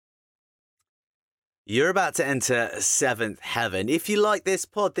You're about to enter seventh heaven. If you like this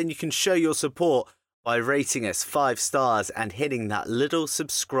pod, then you can show your support by rating us 5 stars and hitting that little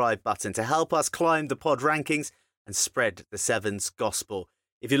subscribe button to help us climb the pod rankings and spread the Sevens gospel.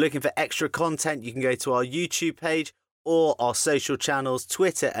 If you're looking for extra content, you can go to our YouTube page or our social channels,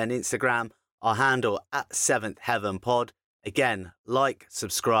 Twitter and Instagram, our handle at Seventh Heaven Pod. Again, like,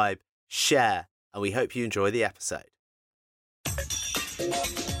 subscribe, share, and we hope you enjoy the episode.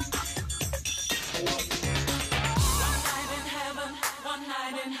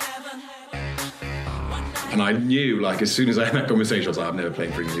 And I knew, like, as soon as I had that conversation, I was like, I'm never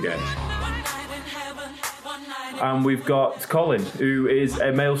playing for England again. And we've got Colin, who is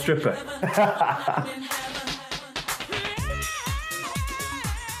a male stripper.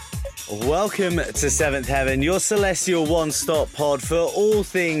 Welcome to Seventh Heaven, your celestial one-stop pod for all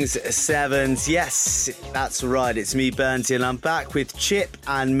things Sevens. Yes, that's right, it's me, Burnty, and I'm back with Chip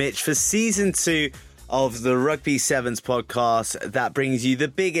and Mitch for Season 2 of the Rugby Sevens podcast that brings you the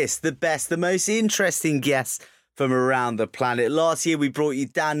biggest, the best, the most interesting guests from around the planet. Last year, we brought you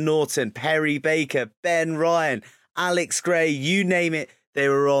Dan Norton, Perry Baker, Ben Ryan, Alex Gray, you name it, they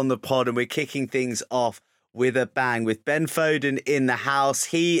were on the pod, and we're kicking things off with a bang with Ben Foden in the house.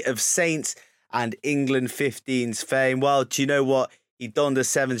 He of Saints and England 15's fame. Well, do you know what? He donned a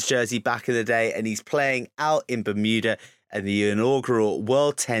Sevens jersey back in the day and he's playing out in Bermuda at the inaugural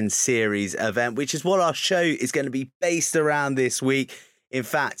World 10 Series event, which is what our show is going to be based around this week. In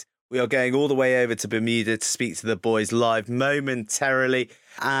fact, we are going all the way over to Bermuda to speak to the boys live momentarily.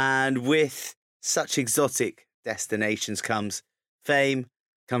 And with such exotic destinations comes fame,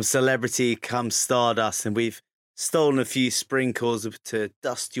 comes celebrity, comes stardust, and we've stolen a few sprinkles to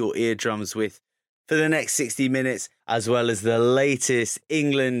dust your eardrums with for the next 60 minutes, as well as the latest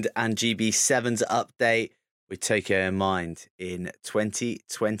England and GB Sevens update with Tokyo in mind in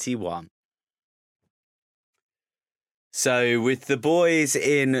 2021. So with the boys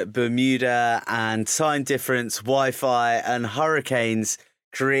in Bermuda and time difference, Wi-Fi and hurricanes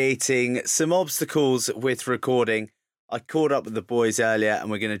creating some obstacles with recording, I caught up with the boys earlier and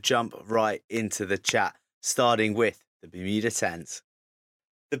we're going to jump right into the chat, starting with the Bermuda Tens.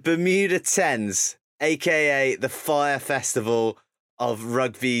 The Bermuda Tens, aka the Fire Festival of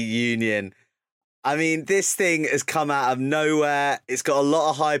Rugby Union. I mean, this thing has come out of nowhere. It's got a lot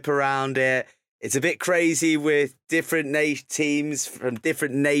of hype around it. It's a bit crazy with different teams from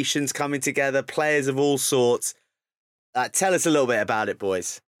different nations coming together, players of all sorts. Tell us a little bit about it,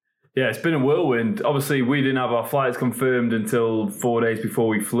 boys. Yeah, it's been a whirlwind. Obviously, we didn't have our flights confirmed until 4 days before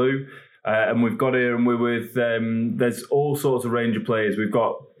we flew. And we've got here and we're with, there's all sorts of range of players. We've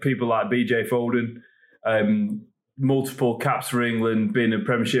got people like BJ Foden, multiple caps for England, being a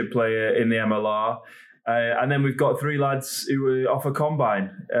Premiership player in the MLR. And then we've got 3 lads who were off a combine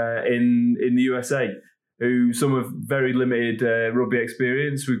in the USA, who some have very limited rugby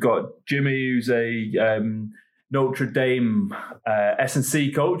experience. We've got Jimmy, who's a Notre Dame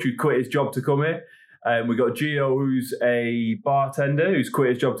S&C coach who quit his job to come here. We've got Gio, who's a bartender who's quit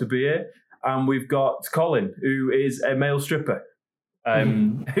his job to be here. And we've got Colin, who is a male stripper,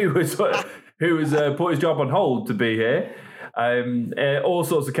 who has put his job on hold to be here. All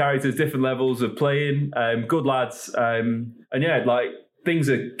sorts of characters, different levels of playing, good lads. And yeah, like things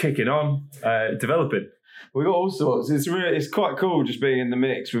are kicking on, developing. We got all sorts. It's quite cool just being in the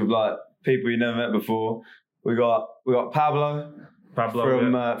mix with like people you never met before. We got Pablo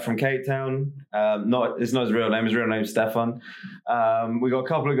from Cape Town. It's not his real name. His real name's Stefan. We got a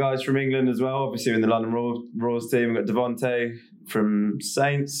couple of guys from England as well. Obviously in the London Roars team, we got Devontae from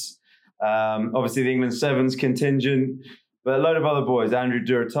Saints. Obviously the England Sevens contingent, but a load of other boys. Andrew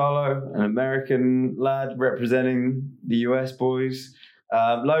Duratalo, an American lad representing the US boys.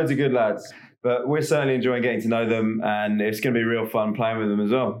 Loads of good lads. But we're certainly enjoying getting to know them, and it's going to be real fun playing with them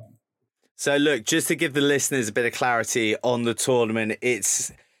as well. So look, just to give the listeners a bit of clarity on the tournament,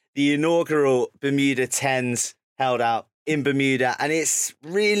 it's the inaugural Bermuda Tens held out in Bermuda, and it's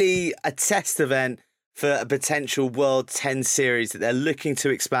really a test event for a potential World 10 series that they're looking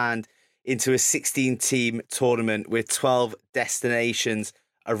to expand into a 16-team tournament with 12 destinations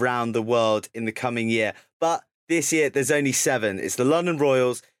around the world in the coming year. But this year, there's only 7. It's the London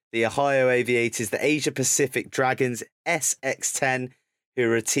Royals, the Ohio Aviators, the Asia Pacific Dragons, SX10, who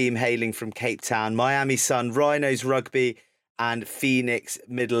are a team hailing from Cape Town, Miami Sun, Rhinos Rugby, and Phoenix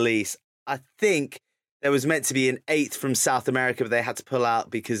Middle East. I think there was meant to be an 8th from South America, but they had to pull out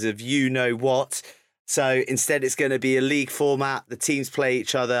because of you know what. So instead, it's going to be a league format. The teams play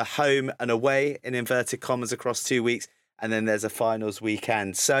each other home and away in inverted commas across 2 weeks. And then there's a finals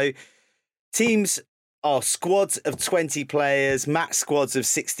weekend. So teams are squads of 20 players, max squads of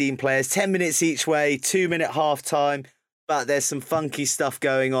 16 players, 10 minutes each way, 2-minute half time. But there's some funky stuff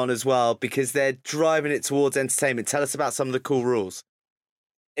going on as well because they're driving it towards entertainment. Tell us about some of the cool rules.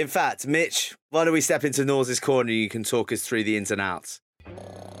 In fact, Mitch, why don't we step into Norse's Corner? You can talk us through the ins and outs.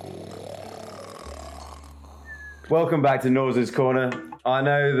 Welcome back to Norse's Corner. I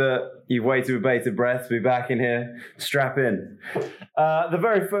know that you've waited with bated breath to be back in here. Strap in. The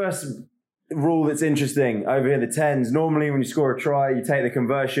very first rule that's interesting over here, the 10s. Normally when you score a try, you take the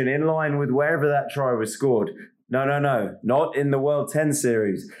conversion in line with wherever that try was scored. No. Not in the World 10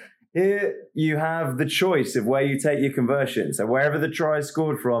 series. Here you have the choice of where you take your conversion. So wherever the try is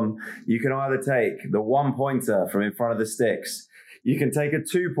scored from, you can either take the 1-pointer from in front of the sticks. You can take a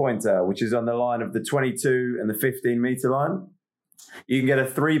 2-pointer, which is on the line of the 22 and the 15-meter line. You can get a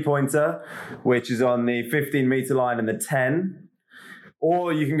 3-pointer, which is on the 15-meter line and the 10.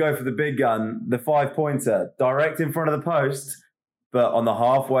 Or you can go for the big gun, the 5-pointer, direct in front of the post, but on the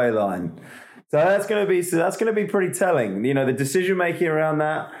halfway line. So that's going to be pretty telling. You know, the decision making around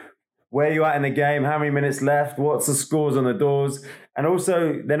that, where you at in the game, how many minutes left, what's the scores on the doors, and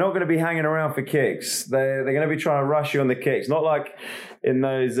also they're not going to be hanging around for kicks. They're going to be trying to rush you on the kicks, not like in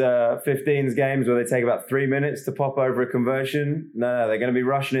those 15s games where they take about 3 minutes to pop over a conversion. No, they're going to be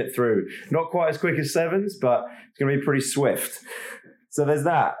rushing it through. Not quite as quick as 7s, but it's going to be pretty swift. So there's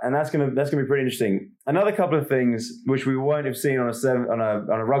that, and that's going to be pretty interesting. Another couple of things which we won't have seen on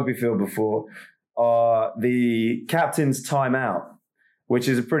a rugby field before are the captain's timeout, which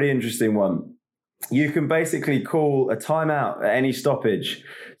is a pretty interesting one. You can basically call a timeout at any stoppage.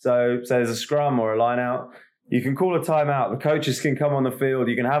 So there's a scrum or a line out. You can call a timeout. The coaches can come on the field.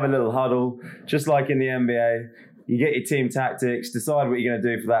 You can have a little huddle, just like in the NBA. You get your team tactics, decide what you're going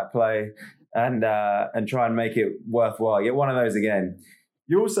to do for that play, and try and make it worthwhile. Get one of those again.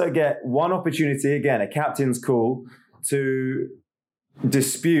 You also get one opportunity, again, a captain's call, to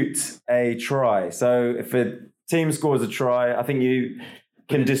dispute a try. So if a team scores a try, I think you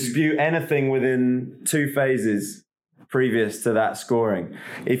can dispute anything within 2 phases previous to that scoring.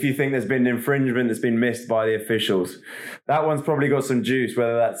 If you think there's been an infringement that's been missed by the officials, that one's probably got some juice,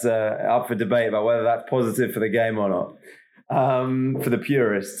 whether that's up for debate about whether that's positive for the game or not. For the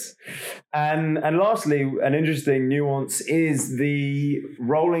purists. And lastly, an interesting nuance is the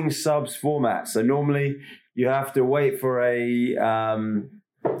rolling subs format. So normally you have to wait for a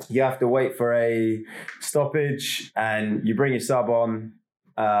stoppage and you bring your sub on,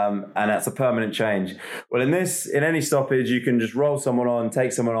 and that's a permanent change. Well, in any stoppage, you can just roll someone on,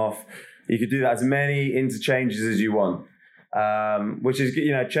 take someone off. You could do that as many interchanges as you want. Which is,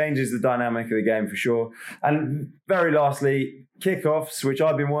 changes the dynamic of the game for sure. And very lastly, kickoffs, which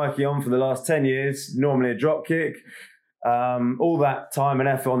I've been working on for the last 10 years, normally a drop kick. All that time and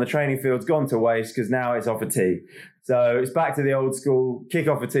effort on the training field's gone to waste because now it's off a tee. So it's back to the old school, kick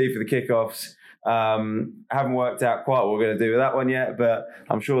off a tee for the kickoffs. Haven't worked out quite what we're going to do with that one yet, but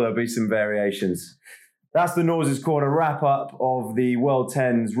I'm sure there'll be some variations. That's the Norse's Corner wrap up of the World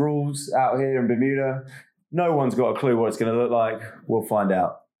 10's rules out here in Bermuda. No one's got a clue what it's going to look like. We'll find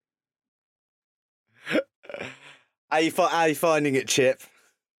out. How are you finding it, Chip?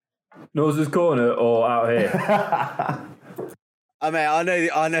 Norse's Corner or out here? I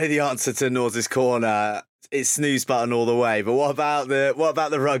know the answer to Norse's Corner. It's snooze button all the way. But what about the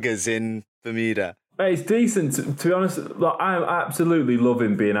ruggers in Bermuda? It's decent. To be honest, I'm absolutely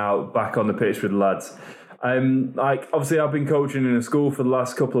loving being out back on the pitch with the lads. Obviously I've been coaching in a school for the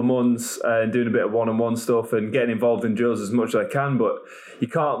last couple of months and doing a bit of one-on-one stuff and getting involved in drills as much as I can, but you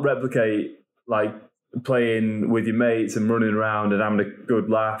can't replicate like playing with your mates and running around and having a good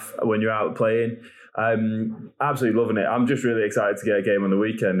laugh when you're out playing. Absolutely loving it. I'm just really excited to get a game on the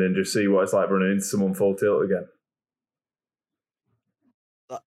weekend and just see what it's like running into someone full tilt again.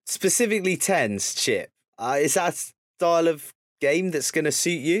 Specifically 10s, Chip. Is that a style of game that's going to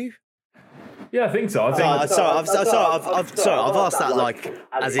suit you? Yeah, I think so. I've asked that like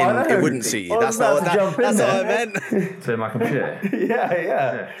as in it wouldn't suit you. That's not what I meant. Saying like I'm shit.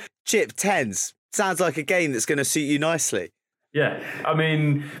 Yeah. Chip, 10s sounds like a game that's going to suit you nicely. Yeah, I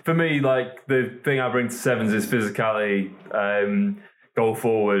mean, for me, like the thing I bring to 7s is physicality, go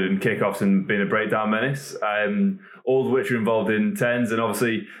forward and kickoffs and being a breakdown menace. All of which are involved in 10s, and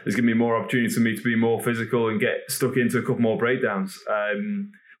obviously there's going to be more opportunities for me to be more physical and get stuck into a couple more breakdowns.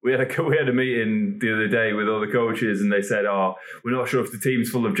 We had a meeting the other day with all the coaches, and they said, "Oh, we're not sure if the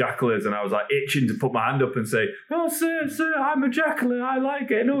team's full of jackalers." And I was like itching to put my hand up and say, "Oh, sir, I'm a jackler. I like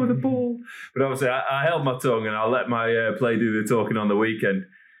getting over the ball." But obviously, I held my tongue, and I'll let my play do the talking on the weekend.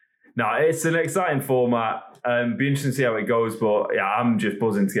 No, it's an exciting format. Be interesting to see how it goes, but yeah, I'm just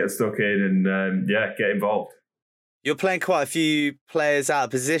buzzing to get stuck in and get involved. You're playing quite a few players out of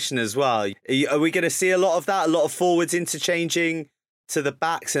position as well. Are we going to see a lot of that? A lot of forwards interchanging to the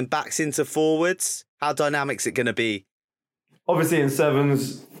backs and backs into forwards? How dynamic is it going to be? Obviously in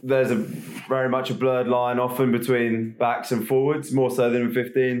sevens, there's very much a blurred line often between backs and forwards, more so than in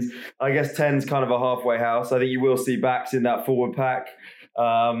 15s. I guess 10's kind of a halfway house. I think you will see backs in that forward pack,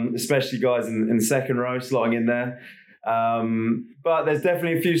 especially guys in the second row slotting in there. But there's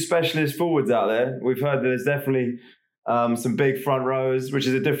definitely a few specialist forwards out there. We've heard that there's definitely some big front rows, which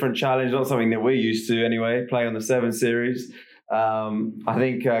is a different challenge, not something that we're used to anyway, playing on the 7 series. I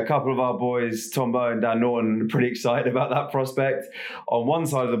think a couple of our boys, Tom Bowe and Dan Norton, are pretty excited about that prospect on one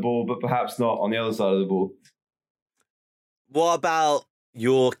side of the ball, but perhaps not on the other side of the ball. What about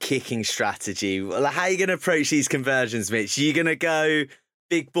your kicking strategy? How are you going to approach these conversions, Mitch? Are you going to go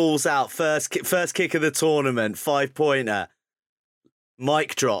big balls out, first kick of the tournament, 5-pointer,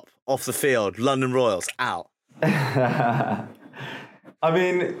 mic drop off the field, London Royals, out? I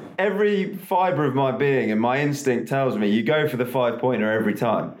mean, every fibre of my being and my instinct tells me you go for the 5-pointer every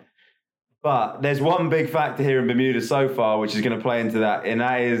time. But there's one big factor here in Bermuda so far which is going to play into that, and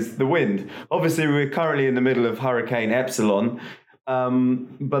that is the wind. Obviously, we're currently in the middle of Hurricane Epsilon,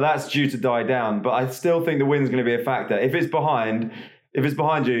 but that's due to die down. But I still think the wind's going to be a factor. If it's behind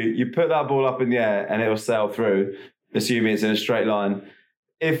you, you put that ball up in the air and it'll sail through, assuming it's in a straight line.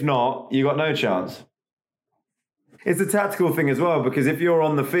 If not, you got no chance. It's a tactical thing as well, because if you're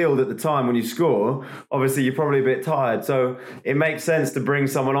on the field at the time when you score, obviously you're probably a bit tired. So it makes sense to bring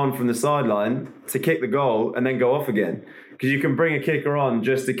someone on from the sideline to kick the goal and then go off again. Because you can bring a kicker on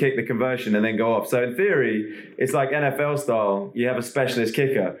just to kick the conversion and then go off. So in theory, it's like NFL style. You have a specialist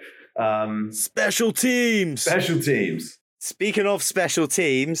kicker. Special teams. Speaking of special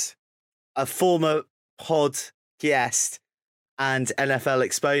teams, a former pod guest and NFL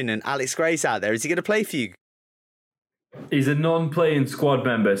exponent, Alex Gray's out there. Is he going to play for you? He's a non-playing squad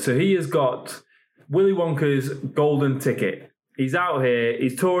member, so he has got Willy Wonka's golden ticket. He's out here,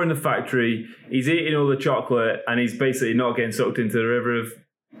 he's touring the factory, he's eating all the chocolate, and he's basically not getting sucked into the river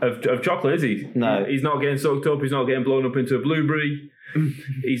of chocolate, is he? No. He's not getting sucked up, he's not getting blown up into a blueberry,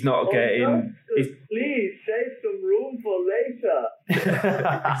 he's not getting... Please, save some room for later.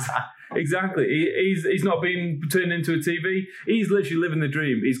 Exactly. He's not being turned into a TV. He's literally living the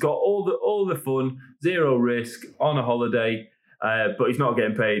dream. He's got all the fun, zero risk, on a holiday, but he's not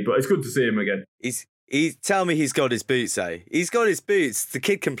getting paid. But it's good to see him again. Tell me he's got his boots, though. He's got his boots. The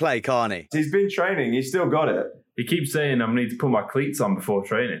kid can play, can't he? He's been training. He's still got it. He keeps saying, I need to put my cleats on before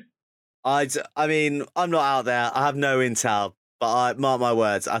training. I mean, I'm not out there. I have no intel. But mark my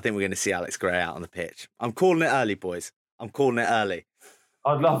words, I think we're going to see Alex Gray out on the pitch. I'm calling it early, boys. I'm calling it early.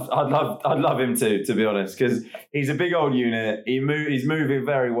 I'd love him to be honest, because he's a big old unit. He's moving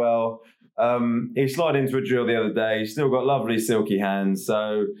very well. He slid into a drill the other day. He's still got lovely silky hands,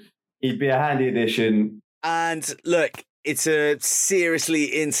 so he'd be a handy addition. And look, it's a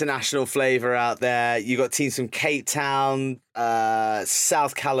seriously international flavour out there. You got teams from Cape Town,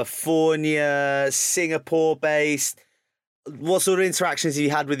 South California, Singapore-based. What sort of interactions have you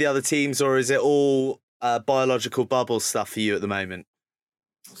had with the other teams, or is it all biological bubble stuff for you at the moment?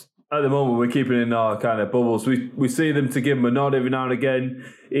 At the moment, we're keeping in our kind of bubbles. We see them to give them a nod every now and again,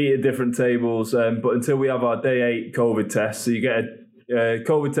 eat at different tables, but until we have our day 8 COVID test, so you get a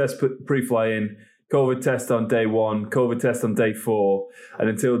COVID test pre-fly-in, COVID test on day 1, COVID test on day 4, and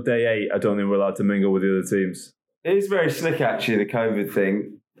until day 8, I don't think we're allowed to mingle with the other teams. It is very slick, actually, the COVID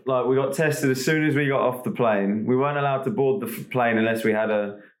thing. Like, we got tested as soon as we got off the plane. We weren't allowed to board the plane unless we had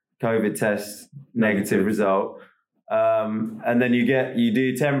a COVID test negative result. And then you do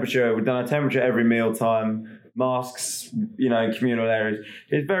your temperature. We've done our temperature every meal time, masks, in communal areas.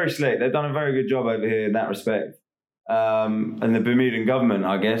 It's very slick. They've done a very good job over here in that respect. And the Bermudan government,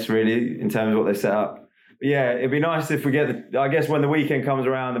 I guess, really, in terms of what they set up. But yeah, it'd be nice if we I guess when the weekend comes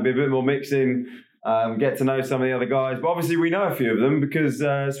around, there'll be a bit more mixing. Get to know some of the other guys, but obviously we know a few of them because,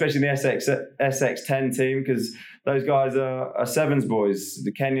 especially in the SX10 team, because those guys are Sevens boys,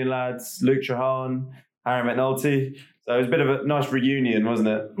 the Kenyan lads, Luke Trahan, Harry McNulty. So it was a bit of a nice reunion, wasn't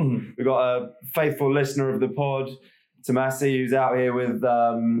it? Mm-hmm. We've got a faithful listener of the pod, Tomasi, who's out here with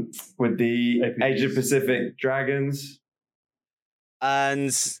the Asia Pacific Dragons,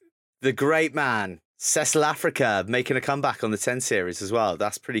 and the great man Cecil Africa making a comeback on the 10 series as well.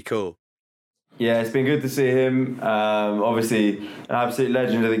 That's pretty cool. Yeah, it's been good to see him. Obviously, an absolute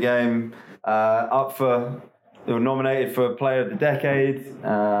legend of the game. They were nominated for Player of the Decade,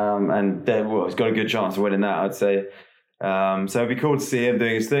 and he's got a good chance of winning that, I'd say. So it'd be cool to see him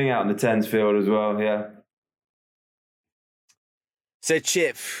doing his thing out in the Tens field as well. Yeah. So,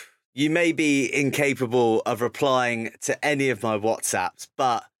 Chip, you may be incapable of replying to any of my WhatsApps,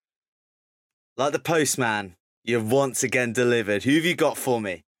 but like the postman, you've once again delivered. Who have you got for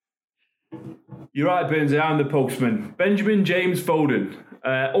me? You're right, Burnsy. I'm the postman. Benjamin James Foden,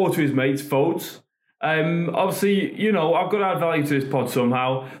 or to his mates, Fodes. Obviously, you know, I've got to add value to this pod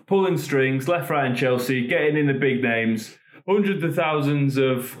somehow. Pulling strings, left, right, and Chelsea, getting in the big names, hundreds of thousands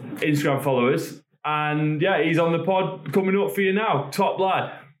of Instagram followers. And yeah, he's on the pod coming up for you now. Top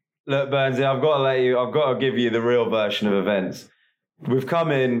lad. Look, Burnsy, I've got to give you the real version of events. We've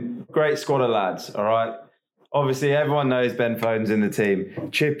come in, great squad of lads, all right? Obviously, everyone knows Ben Foden's in the team.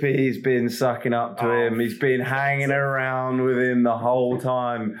 Chippy's been sucking up to him. He's been hanging around with him the whole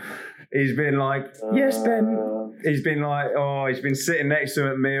time. He's been like, yes, Ben. He's been like, he's been sitting next to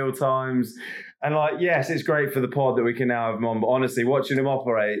him at meal times. And like, yes, it's great for the pod that we can now have him on. But honestly, watching him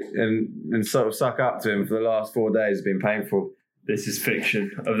operate and sort of suck up to him for the last 4 days has been painful. This is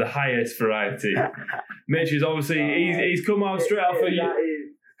fiction of the highest variety. Mitch is obviously, he's come out straight off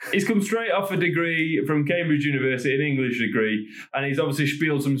He's come straight off a degree from Cambridge University, an English degree, and he's obviously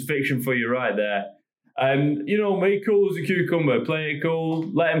spieled some fiction for you right there. You know, make cool as a cucumber, play it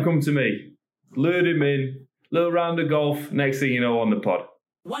cool, let him come to me. Lured him in, little round of golf, next thing you know on the pod.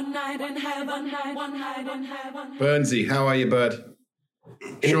 One night in heaven, one night in heaven. Burnsy, how are you, bud?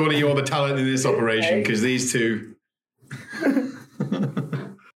 Surely you're the talent in this operation, because these two...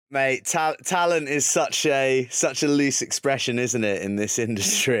 Mate, talent is such a loose expression, isn't it, in this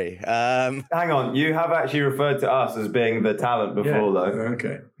industry? Hang on, you have actually referred to us as being the talent before, though.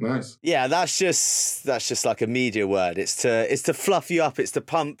 Okay, nice. Yeah, that's just like a media word. It's to fluff you up. It's to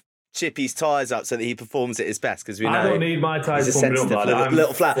pump Chippy's tyres up so that he performs at his best. Because we know I don't need my tyres pumping up, lad. I'm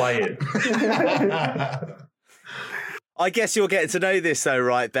little flat. Flying. I guess you're getting to know this, though,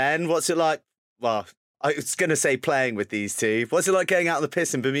 right, Ben? What's it like? Well, I was going to say playing with these two. What's it like getting out on the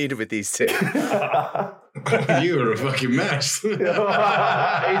piss in Bermuda with these two? You are a fucking mess. Like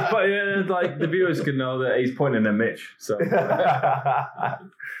the viewers can know that he's pointing at Mitch. So, are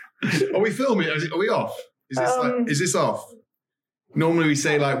we filming? Are we off? Is this off? Normally we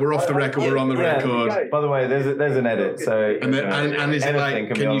say like we're off the record, we're on the record. By the way, there's an edit. So and is it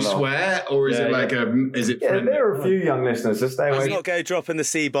like can you swear or is it like is it? Yeah, there are a few young listeners, so stay away. Let's not go dropping the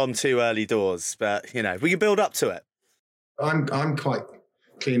C-bomb too early doors, but you know we can build up to it. I'm quite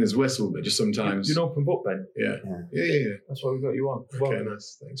clean as whistle, but just sometimes you don't pump up, Ben. Yeah. That's why we've got you on. Okay,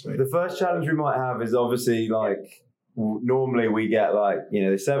 nice. Thanks, mate. The first challenge we might have is obviously like normally we get like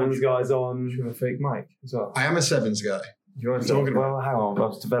the sevens guys on. You have a fake mic as well. I am a sevens guy. Well, hang on, I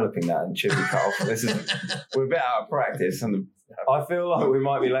was developing that and Chippy cut off. We're a bit out of practice, and I feel like we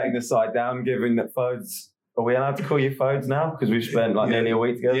might be letting the side down, given that Fodes. Are we allowed to call you Fodes now? Because we've spent nearly a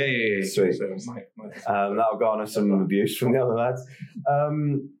week together. Yeah. Sweet. That'll garner some abuse from the other lads.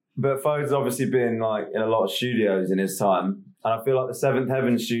 But Fodes obviously been like in a lot of studios in his time, and I feel like the Seventh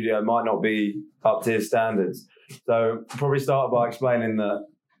Heaven studio might not be up to his standards. So probably start by explaining that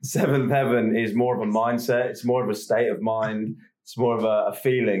Seventh Heaven is more of a mindset. It's more of a state of mind. It's more of a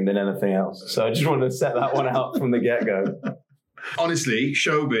feeling than anything else. So I just wanted to set that one out from the get-go. Honestly,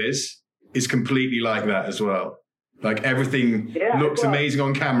 showbiz is completely like that as well. Like everything looks amazing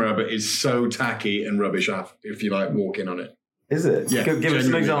on camera, but is so tacky and rubbish if you like walk in on it. Is it? Yeah, Give us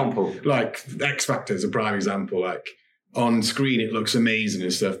an example. Like X Factor is a prime example. Like on screen, it looks amazing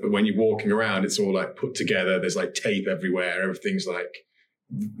and stuff, but when you're walking around, it's all like put together. There's like tape everywhere. Everything's like,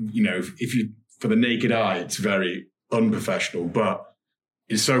 if you for the naked eye, it's very unprofessional, but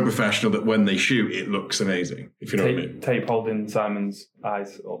it's so professional that when they shoot, it looks amazing. If you know what I mean. Tape holding Simon's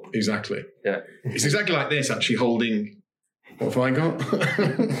eyes up. Exactly. Yeah. It's exactly like this. Actually, holding. What have I got?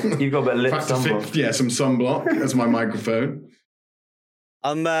 You've got a bit of lip sunblock. Some sunblock. That's my microphone.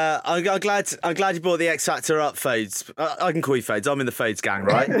 I'm glad you brought the X Factor up, Fodes. I can call you Fodes. I'm in the Fodes gang,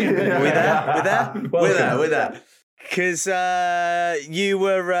 right? Are we there? We're there. Because you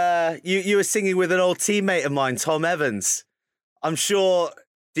were singing with an old teammate of mine, Tom Evans. I'm sure.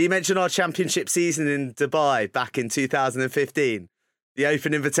 Did you mention our championship season in Dubai back in 2015? The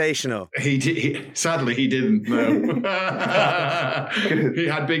Open Invitational. He did. Sadly, he didn't. No. He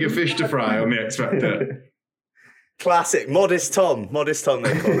had bigger fish to fry on the X Factor. Classic, Modest Tom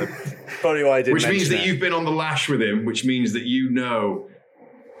they call him. Probably why I didn't. Which means mention that you've been on the lash with him. Which means that you know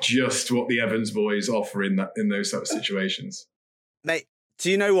just what the Evans boys offer in those sort of situations. Mate,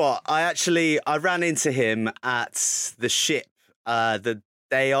 do you know what? I ran into him at the Ship the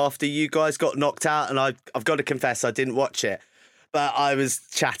day after you guys got knocked out, and I've got to confess I didn't watch it, but I was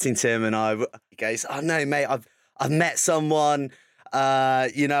chatting to him, and he goes, "Oh no, mate, I've met someone, I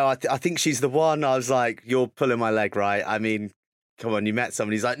think she's the one. I was like, you're pulling my leg, right? I mean, come on, you met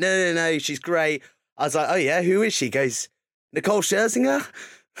someone. He's like, no, she's great. I was like, oh yeah, who is she? He goes, Nicole Scherzinger?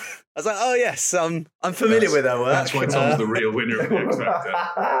 I was like, oh yes, I'm familiar with her work. That's why Tom's the real winner of the X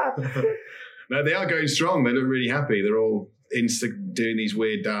Factor. No, they are going strong. They look really happy. They're all doing these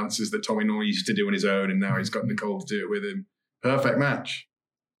weird dances that Tommy Noy used to do on his own, and now he's got Nicole to do it with him. Perfect match.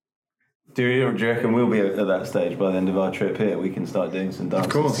 Do you reckon we'll be at that stage by the end of our trip here? We can start doing some dances.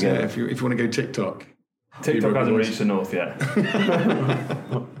 Of course, together. yeah. If you want to go TikTok. TikTok hasn't reached the north yet.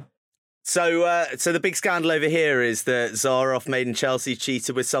 So the big scandal over here is that Zara Made in Chelsea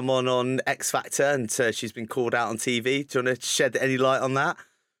cheated with someone on X Factor, and she's been called out on TV. Do you want to shed any light on that?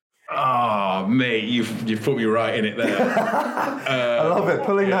 Oh, mate, you've put me right in it there. I love it.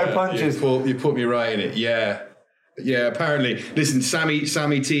 Pulling no punches. You put me right in it. Yeah. Apparently, listen,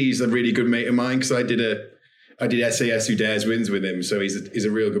 Sammy T is a really good mate of mine because I did SAS Who Dares Wins with him, so he's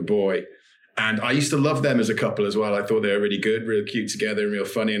a real good boy. And I used to love them as a couple as well. I thought they were really good, real cute together, and real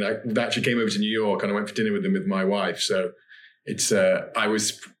funny. And I actually came over to New York and I went for dinner with them with my wife. So it's I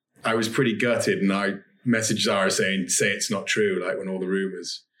was pretty gutted, and I messaged Zara saying, "Say it's not true," like when all the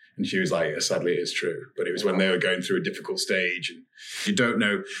rumors. And she was like, yeah, sadly, it is true. But it was when they were going through a difficult stage. And you don't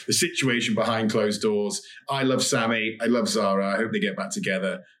know the situation behind closed doors. I love Sammy. I love Zara. I hope they get back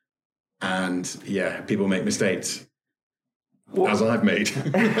together. And yeah, people make mistakes. As I've made.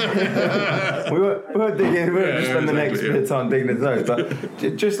 we won't dig in. We won't just spend the next bit of time digging into those.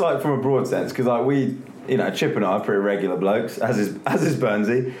 But just like from a broad sense, because like Chip and I are pretty regular blokes, as is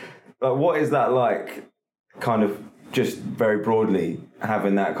Burnsy. Like, what is that like, kind of just very broadly,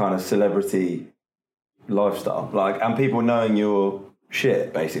 having that kind of celebrity lifestyle, like, and people knowing your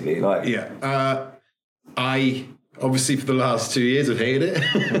shit, basically, like. Yeah, I obviously for the last 2 years have hated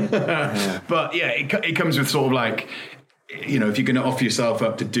it, but yeah, it comes with sort of like, if you're going to offer yourself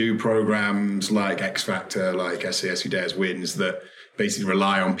up to do programs like X Factor, like SAS Who Dares Wins, that basically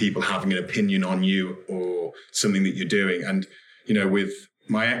rely on people having an opinion on you or something that you're doing, and with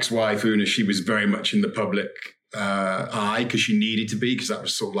my ex-wife Una, she was very much in the public eye because she needed to be, because that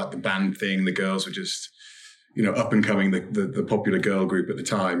was sort of like the band thing. The girls were just, up and coming, the popular girl group at the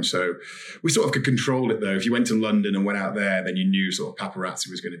time. So we sort of could control it though. If you went to London and went out there, then you knew sort of paparazzi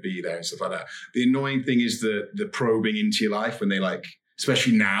was going to be there and stuff like that. The annoying thing is the probing into your life when they, like,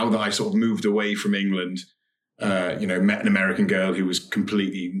 especially now that I sort of moved away from England, met an American girl who was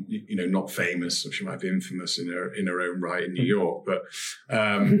completely, not famous, or she might be infamous in her own right in New York. But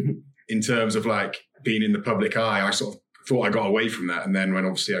in terms of like being in the public eye, I sort of thought I got away from that. And then when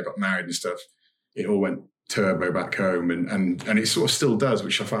obviously I got married and stuff, it all went turbo back home, and it sort of still does,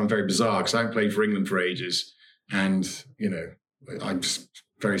 which I found very bizarre because I haven't played for England for ages, and I'm just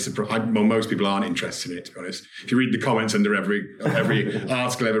very surprised. Most people aren't interested in it, to be honest. If you read the comments under every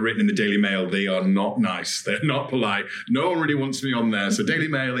article ever written in the Daily Mail, they are not nice. They're not polite. No one really wants me on there. So Daily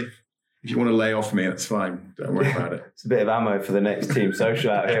Mail, if you want to lay off me, that's fine. Don't worry about it. It's a bit of ammo for the next team social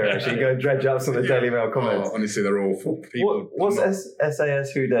out here, actually. Go dredge up some of the Daily Mail comments. Oh, honestly, they're awful. What's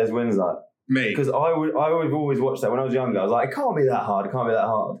SAS Who Dares Wins like? Me. Because I would always watch that when I was younger. I was like, it can't be that hard.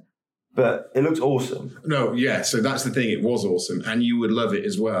 But it looks awesome. No, yeah. So that's the thing. It was awesome. And you would love it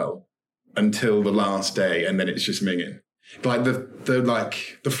as well until the last day. And then it's just minging. Like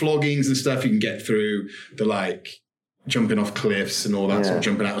the floggings and stuff you can get through, the like jumping off cliffs and all that, sort of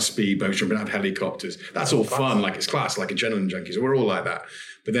jumping out of speedboats, jumping out of helicopters. That's all fun. Like, it's class, like adrenaline junkies. We're all like that.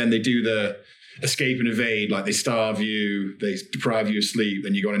 But then they do the escape and evade, like they starve you, they deprive you of sleep,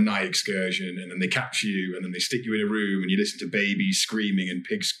 then you go on a night excursion, and then they capture you, and then they stick you in a room, and you listen to babies screaming and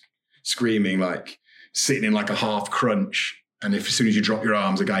pigs screaming, like sitting in like a half crunch, and as soon as you drop your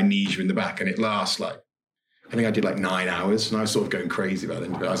arms, a guy knees you in the back, and it lasts like, I think I did like 9 hours, and I was sort of going crazy about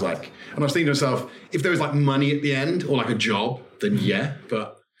it. But I was like, and I was thinking to myself, if there was like money at the end or like a job, then yeah,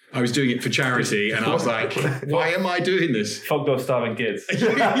 but I was doing it for charity, and I was like, why am I doing this? Fuck those starving kids.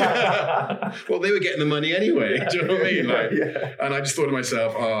 Yeah. Well, they were getting the money anyway. Do you know what I mean? Like, and I just thought to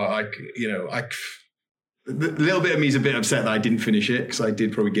myself, the little bit of me is a bit upset that I didn't finish it, because I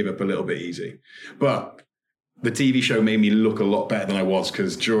did probably give up a little bit easy. But the TV show made me look a lot better than I was,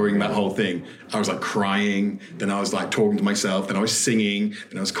 because during that whole thing, I was like crying, then I was like talking to myself, then I was singing,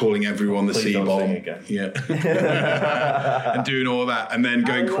 then I was calling everyone the C-bomb. Yeah. And doing all that, and then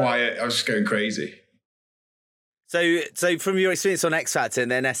going quiet. I was just going crazy. So from your experience on X Factor and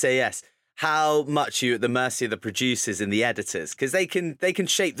then SAS, how much are you at the mercy of the producers and the editors? Because they can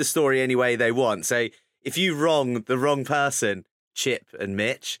shape the story any way they want. So if you wrong the wrong person, Chip and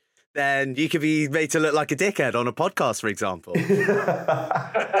Mitch, then you could be made to look like a dickhead on a podcast, for example.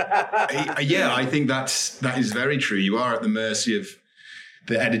 Yeah, I think that is very true. You are at the mercy of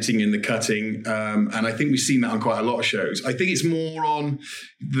the editing and the cutting, and I think we've seen that on quite a lot of shows. I think it's more on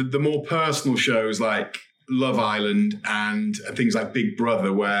the more personal shows like Love Island and things like Big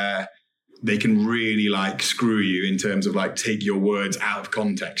Brother, where they can really like screw you in terms of like take your words out of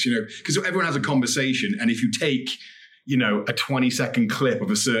context, you know, because everyone has a conversation, and if you take, you know, a 20-second clip of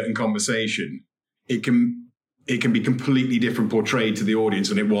a certain conversation, it can be completely different portrayed to the audience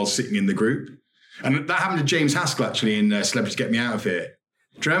than it was sitting in the group. And that happened to James Haskell actually in Celebrities Get Me Out of Here.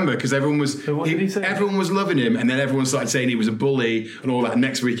 Do you remember? Because everyone was everyone was loving him, and then everyone started saying he was a bully and all that. And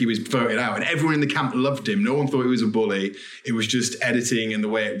next week he was voted out, and everyone in the camp loved him. No one thought he was a bully. It was just editing and the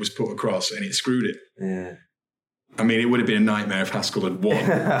way it was put across, and it screwed it. Yeah. I mean, it would have been a nightmare if Haskell had won.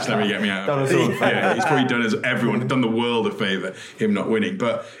 Celebrity Get Me Out. Yeah, he's probably done the world a favour, him not winning.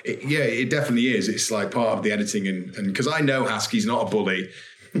 But it definitely is. It's like part of the editing, and because I know Haskell's not a bully.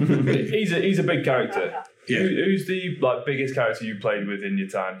 He's a big character. Yeah. Who's the biggest character you played with in your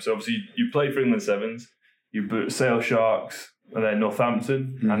time? So obviously you played for England Sevens, you put Sale Sharks, and then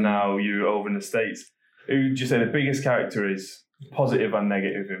Northampton, and now you're over in the States. Who would you say the biggest character is? Positive and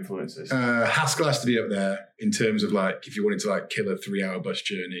negative influences. Haskell has to be up there in terms of like if you wanted to like kill a 3-hour bus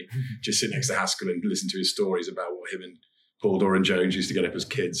journey, just sit next to Haskell and listen to his stories about what him and Paul Doran Jones used to get up as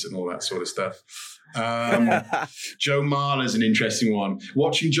kids and all that sort of stuff. Joe Marler's an interesting one.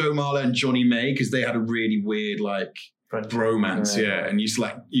 Watching Joe Marler and Johnny May, because they had a really weird like bromance, yeah. And you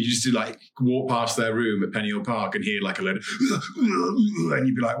used to walk past their room at Penny Hill Park and hear like a load of and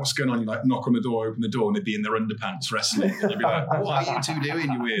you'd be like, what's going on? You like knock on the door, open the door, and they'd be in their underpants wrestling. And you'd be like, what are you two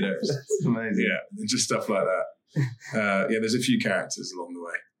doing, you weirdos? That's amazing. Yeah, and just stuff like that. There's a few characters along the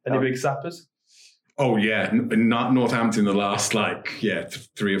way. Any big sappers? Oh yeah, in Northampton, the last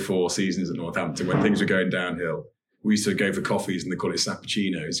 3 or 4 seasons at Northampton when things were going downhill, we used to go for coffees and they call it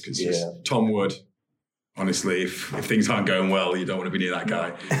Sappuccinos because Tom Wood. Honestly, if things aren't going well, you don't want to be near that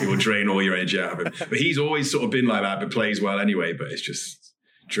guy. He will drain all your energy out of him. But he's always sort of been like that, but plays well anyway. But it's just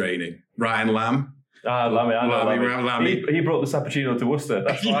draining. Ryan Lamb. Lammy. He brought the Sappuccino to Worcester.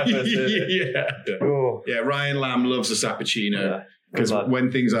 That's why I first heard it. Yeah, Ryan Lamb loves a Sappuccino because when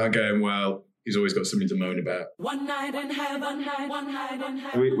things aren't going well, he's always got something to moan about. One night in heaven.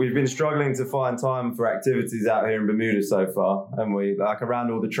 We've been struggling to find time for activities out here in Bermuda so far, haven't we? Like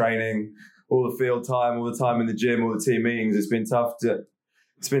around all the training, all the field time, all the time in the gym, all the team meetings. It's been tough to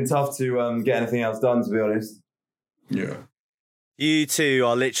get anything else done, to be honest. Yeah. You two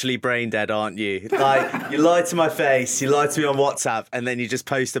are literally brain dead, aren't you? Like, you lie to my face, you lie to me on WhatsApp, and then you just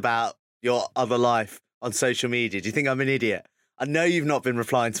post about your other life on social media. Do you think I'm an idiot? I know you've not been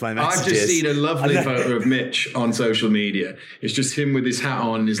replying to my messages. I've just seen a lovely photo of Mitch on social media. It's just him with his hat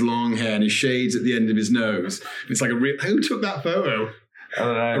on and his long hair and his shades at the end of his nose. It's like who took that photo? I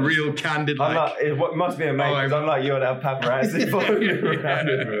don't know. A real candid it must be a mate, because I'm like you and have paparazzi following you around.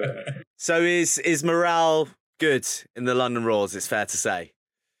 So is morale good in the London Roars, it's fair to say?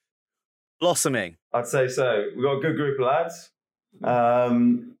 Blossoming? I'd say so. We've got a good group of lads.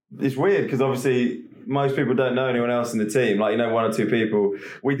 It's weird because obviously most people don't know anyone else in the team. Like, 1 or 2 people.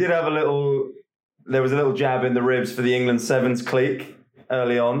 We did have there was a little jab in the ribs for the England Sevens clique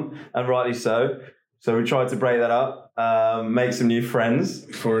early on, and rightly so. So we tried to break that up, make some new friends.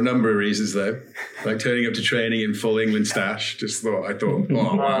 For a number of reasons, though. Like turning up to training in full England stash. I thought,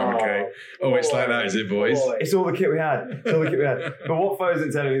 oh, wow, okay. Oh, it's like that, is it, boys? It's all the kit we had. But what Fo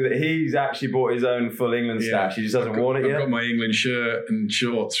isn't telling me that he's actually bought his own full England stash. He just hasn't worn it yet. I've got my England shirt and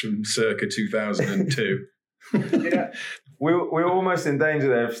shorts from circa 2002. Yeah. We're almost in danger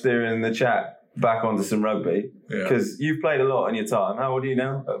there of steering the chat back onto some rugby, because you've played a lot in your time. How old are you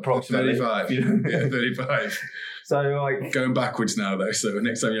now? Approximately 35. Yeah, 35. So going backwards now though. So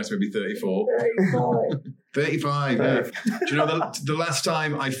next time you ask me, it'll be 34. 35. Yeah. Do you know the last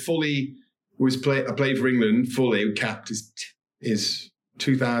time I fully I played for England fully capped is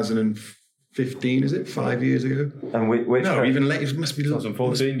 2015. Is it 5 years ago? And which no, even later. It must be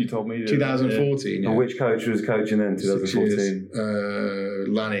 2014. You told me 2014. Yeah. And which coach was coaching then? 2014.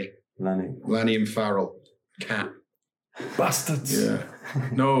 Lanny and Farrell. Cat. Bastards. Yeah.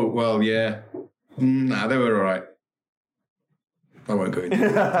 No, well, yeah. Nah, they were all right. I won't go into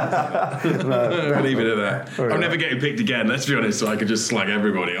that. I'll leave it at that. I'm never getting picked again, let's be honest, so I could just slag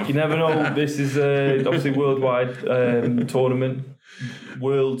everybody off. You never know. This is obviously worldwide tournament.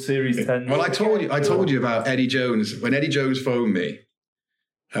 World Series 10. Well, I told you about Eddie Jones. When Eddie Jones phoned me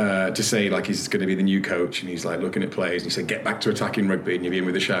to say like he's going to be the new coach, and he's like looking at players and he said, get back to attacking rugby and you'll be in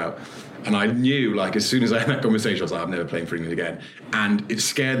with a shout. And I knew, like, as soon as I had that conversation, I was like, I'm never playing for England again. And it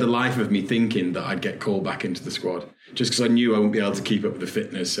scared the life of me thinking that I'd get called back into the squad, just because I knew I wouldn't be able to keep up with the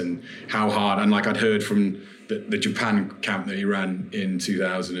fitness and how hard. And like I'd heard from the Japan camp that he ran in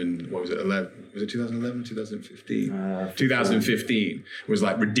 2000 and what was it, 11? Was it 2011, 2015? 2015 was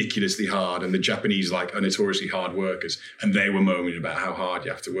like ridiculously hard, and the Japanese like are notoriously hard workers, and they were moaning about how hard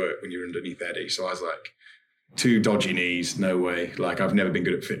you have to work when you're underneath Eddie. So I was like, 2 dodgy knees, no way. Like I've never been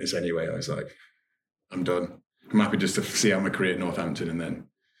good at fitness anyway. I was like, I'm done. I'm happy just to see out my career at Northampton and then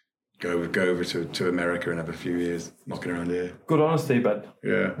go over to America and have a few years knocking around here. Good honesty, Ben.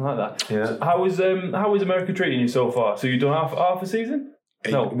 Yeah, I like that. Yeah. How is America treating you so far? So you've done half a season?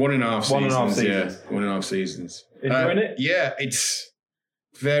 No, 1.5 seasons. 1.5 seasons. Yeah, 1.5 seasons. Enjoying it? Yeah, it's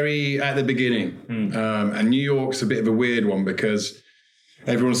very at the beginning. And New York's a bit of a weird one because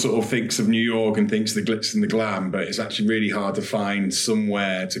everyone sort of thinks of New York and thinks the glitz and the glam, but it's actually really hard to find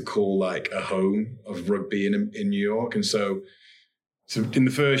somewhere to call like a home of rugby in New York. And so in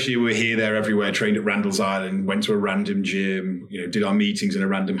the first year, we were here, there, everywhere, trained at Randall's Island, went to a random gym, did our meetings in a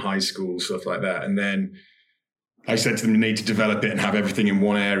random high school, stuff like that. And then I said to them, you need to develop it and have everything in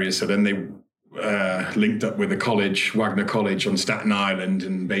one area. So then they linked up with a college, Wagner College on Staten Island,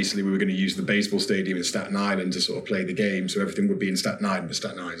 and basically we were going to use the baseball stadium in Staten Island to sort of play the game. So everything would be in Staten Island, but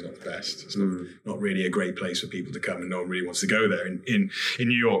Staten Island is not the best. It's not really a great place for people to come, and no one really wants to go there in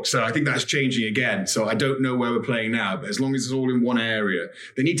New York. So I think that's changing again. So I don't know where we're playing now, but as long as it's all in one area,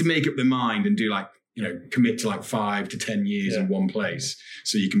 they need to make up their mind and do like, commit to like 5 to 10 years in one place,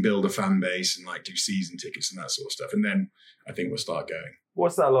 so you can build a fan base and like do season tickets and that sort of stuff. And then I think we'll start going.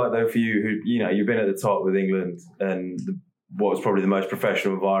 What's that like though for you? Who you've been at the top with England and what was probably the most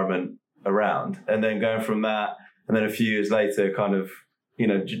professional environment around, and then going from that, and then a few years later, kind of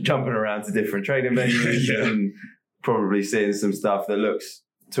jumping around to different training venues and probably seeing some stuff that looks,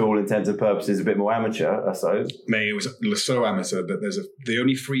 to all intents and purposes, a bit more amateur, I suppose. Mate, it was so amateur that the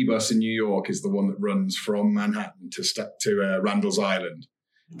only free bus in New York is the one that runs from Manhattan to Randall's Island,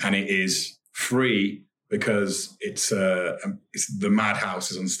 and it is free because it's the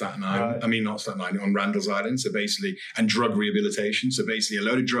madhouse is on Staten Island. Right. I mean, not Staten Island, on Randall's Island. So basically, and drug rehabilitation. So basically, a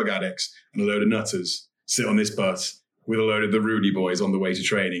load of drug addicts and a load of nutters sit on this bus with a load of the Rudy boys on the way to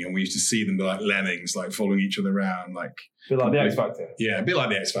training, and we used to see them like lemmings, like following each other around, like a bit like the X Factor. Yeah, a bit like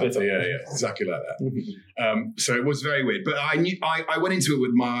the X Factor. Yeah, exactly like that. So it was very weird, but I knew I went into it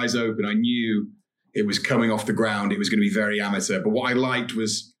with my eyes open. I knew it was coming off the ground. It was going to be very amateur. But what I liked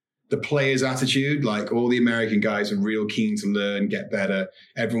was the players' attitude. Like all the American guys were real keen to learn, get better.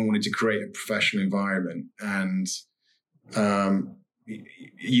 Everyone wanted to create a professional environment, and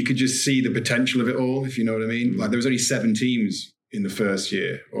you could just see the potential of it all, if you know what I mean. Like there was only 7 teams in the first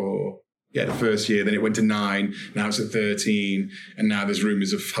year, the first year. Then it went to 9. Now it's at 13, and now there's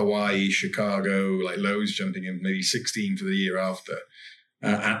rumors of Hawaii, Chicago, like loads jumping in, maybe 16 for the year after,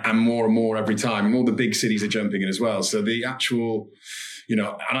 and more every time. And all the big cities are jumping in as well. So the actual, and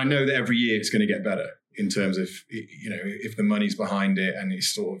I know that every year it's going to get better in terms of, if the money's behind it and it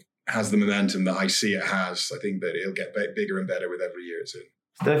sort of has the momentum that I see it has. I think that it'll get bigger and better with every year it's in.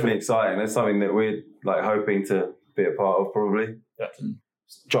 It's definitely exciting. It's something that we're like hoping to be a part of, probably. Yeah.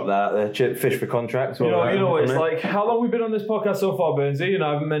 Drop that out there, Chip. Fish for contracts. You know, it's like, how long have we been on this podcast so far, Burnsy?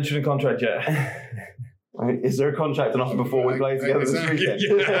 I haven't mentioned a contract yet. I mean, is there a contract on offer before we play together this weekend?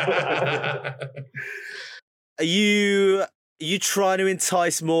 Yeah. Are you trying to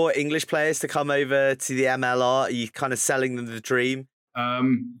entice more English players to come over to the MLR? Are you kind of selling them the dream?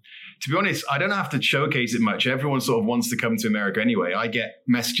 To be honest, I don't have to showcase it much. Everyone sort of wants to come to America anyway. I get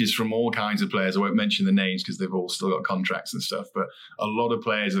messages from all kinds of players. I won't mention the names because they've all still got contracts and stuff. But a lot of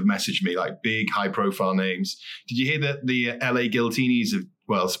players have messaged me, like big, high-profile names. Did you hear that the LA Guiltinis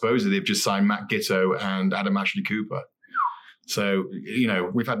have, supposedly they've just signed Matt Gitto and Adam Ashley Cooper. So,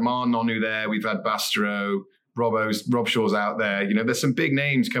 we've had Mar Nonu there. We've had Bastero. Rob Shaw's out there. There's some big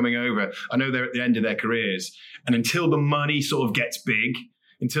names coming over. I know they're at the end of their careers. And until the money sort of gets big,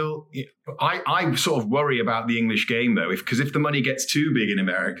 I sort of worry about the English game, though, because if the money gets too big in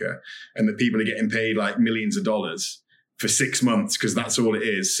America and the people are getting paid like millions of dollars for 6 months, because that's all it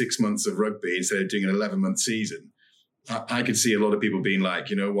is, 6 months of rugby instead of doing an 11-month season, I could see a lot of people being like,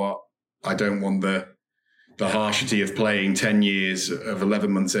 you know what, I don't want the harshness of playing 10 years of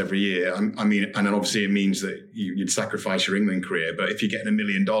 11 months every year. I mean, and then obviously it means that you'd sacrifice your England career. But if you're getting $1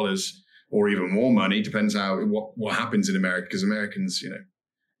 million or even more money, depends what happens in America, because Americans,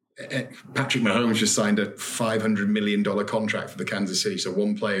 Patrick Mahomes just signed a $500 million contract for the Kansas City. So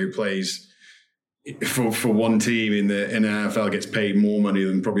one player who plays for one team in the NFL gets paid more money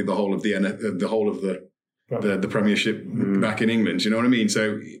than probably the whole of the Premiership back in England. You know what I mean?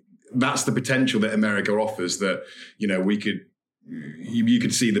 So that's the potential that America offers. That we could. You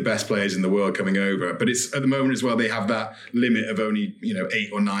could see the best players in the world coming over, but it's at the moment as well. They have that limit of only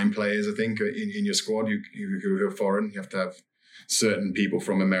 8 or 9 players, I think, in your squad who are foreign. You have to have certain people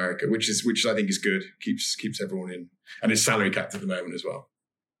from America, which I think is good. Keeps everyone in, and it's salary capped at the moment as well.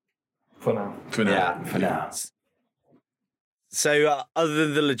 For now. Yeah, for now. So, other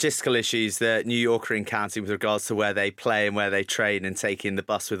than the logistical issues that New York are encountering with regards to where they play and where they train, and taking the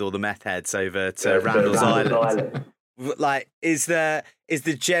bus with all the meth heads over to Randall's Island. Like, is the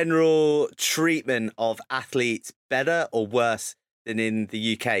general treatment of athletes better or worse than in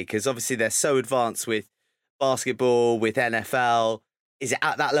the UK? Because obviously they're so advanced with basketball, with NFL. Is it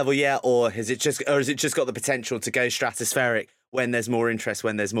at that level yet, or has it just got the potential to go stratospheric when there's more interest,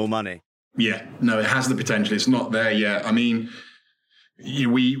 when there's more money? Yeah, no, it has the potential. It's not there yet. I mean,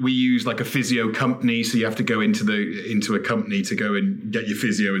 we use like a physio company, so you have to go into a company to go and get your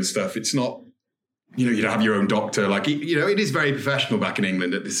physio and stuff. It's not. You don't have your own doctor. Like, it is very professional back in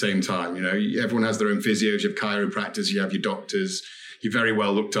England at the same time. Everyone has their own physios, you have chiropractors, you have your doctors. You're very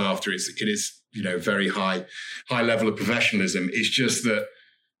well looked after. It is very high level of professionalism. It's just that,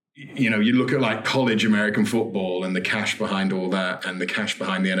 you look at like college American football and the cash behind all that and the cash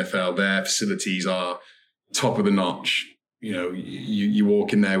behind the NFL, their facilities are top of the notch. You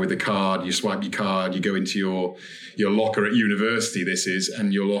walk in there with a card, you swipe your card, you go into your locker at university,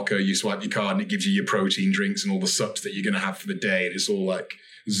 and your locker, you swipe your card and it gives you your protein drinks and all the sups that you're going to have for the day. And it's all like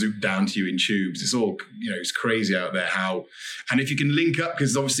zooped down to you in tubes. It's all, it's crazy out there and if you can link up,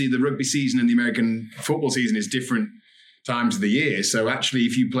 because obviously the rugby season and the American football season is different times of the year. So actually,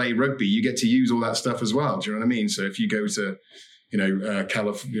 if you play rugby, you get to use all that stuff as well. Do you know what I mean? So if you go to,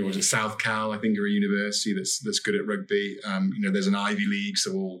 California, was it South Cal? I think, or a university that's good at rugby. There's an Ivy League,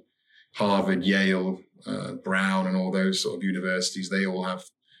 so all Harvard, Yale, Brown, and all those sort of universities, they all have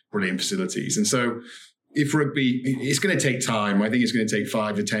brilliant facilities. And so, if rugby, it's going to take time. I think it's going to take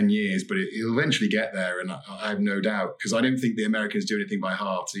 5 to 10 years, but it'll eventually get there. And I have no doubt, because I don't think the Americans do anything by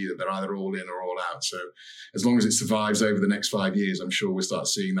half either. They're either all in or all out. So, as long as it survives over the next 5 years, I'm sure we'll start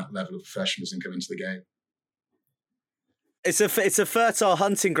seeing that level of professionalism come into the game. It's a fertile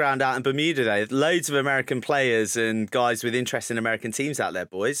hunting ground out in Bermuda, though. Loads of American players and guys with interest in American teams out there,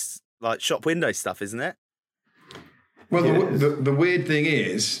 boys. Like shop window stuff, isn't it? Well, the weird thing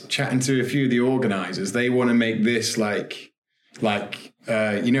is, chatting to a few of the organisers, they want to make this like how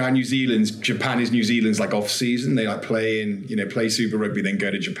Japan is New Zealand's like off season. They like play Super Rugby, then go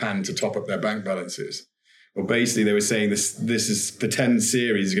to Japan to top up their bank balances. Well, basically, they were saying this is the 10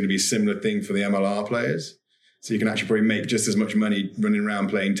 series is going to be a similar thing for the MLR players. So you can actually probably make just as much money running around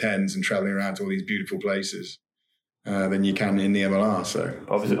playing 10s and travelling around to all these beautiful places than you can in the MLR. So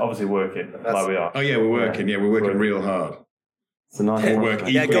obviously working like we are. Oh yeah, we're working. Yeah, we're working real hard. It's a nice. We work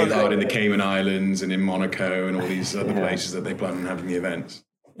equally hard in the Cayman Islands and in Monaco and all these other places that they plan on having the events.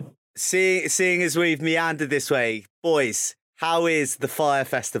 Seeing as we've meandered this way, boys, how is the Fire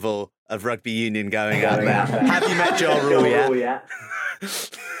Festival of Rugby Union going out there? Have you met Joel Rule yet?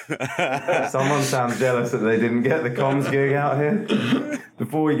 Someone sounds jealous that they didn't get the comms gig out here.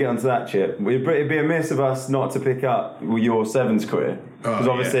 Before we get onto that, Chip, it'd be amiss of us not to pick up your Sevens career, because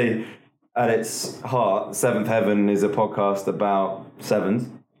obviously at its heart, Seventh Heaven is a podcast about sevens.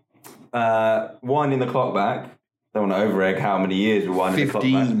 Winding the clock back. Don't want to over-egg how many years we're winding the clock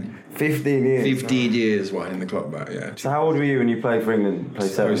back. 15 years. 15 years winding the clock back, yeah. So how old were you when you played for England?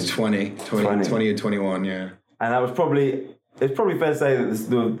 I was 20 and 21, yeah. And that was probably... It's probably fair to say that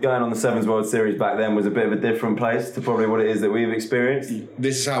the going on the Sevens World Series back then was a bit of a different place to probably what it is that we've experienced.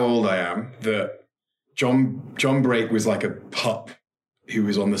 This is how old I am. That John Brake was like a pup who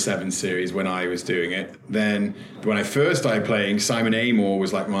was on the Sevens Series when I was doing it. Then when I first started playing, Simon Amor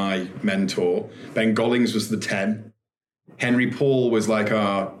was like my mentor. Ben Gollings was the 10. Henry Paul was like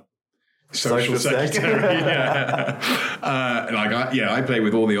our social secretary. I played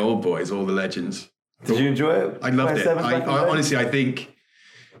with all the old boys, all the legends. Did you enjoy it? I loved it. I honestly, I think,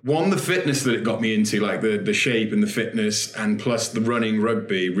 one, the fitness that it got me into, like the shape and the fitness, and plus the running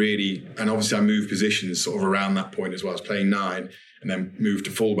rugby really, and obviously I moved positions sort of around that point as well. I was playing 9 and then moved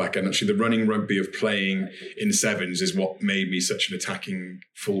to fullback. And actually the running rugby of playing in sevens is what made me such an attacking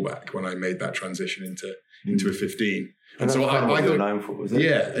fullback when I made that transition into a 15. And so I thought, known for, was it?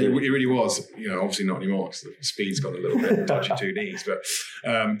 Yeah, it really was. Obviously not anymore because the speed's got a little bit dodgy 2 knees. But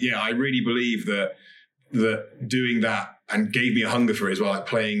I really believe that doing that and gave me a hunger for it as well. Like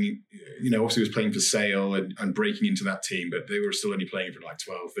playing, obviously was playing for Sale and breaking into that team, but they were still only playing for like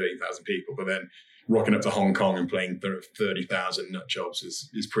 12, 13,000 people. But then rocking up to Hong Kong and playing 30,000 nut jobs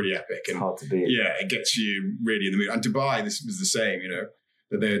is pretty epic. And hard to beat. Yeah, it gets you really in the mood. And Dubai, this was the same,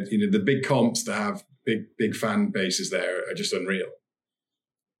 that they're, the big comps that have big fan bases there are just unreal.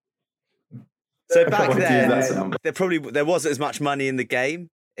 So back then, there wasn't as much money in the game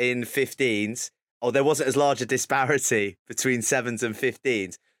in 15s, or there wasn't as large a disparity between 7s and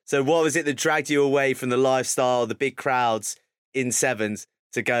 15s. So what was it that dragged you away from the lifestyle, the big crowds in 7s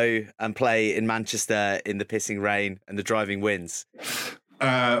to go and play in Manchester in the pissing rain and the driving winds?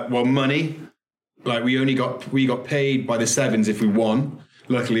 Well, money. Like we got paid by the 7s if we won.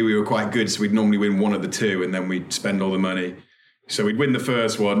 Luckily, we were quite good, so we'd normally win one of the two, and then we'd spend all the money. So we'd win the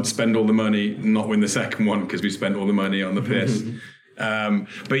first one, spend all the money, not win the second one because we spent all the money on the piss.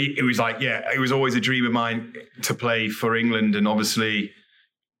 But it was like, it was always a dream of mine to play for England. And obviously,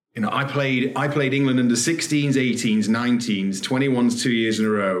 I played England under 16s, 18s, 19s, 21s 2 years in a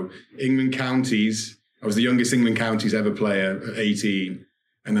row. England counties. I was the youngest England counties ever player at 18.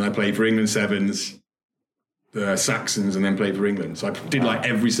 And then I played for England 7s, the Saxons, and then played for England. So I did like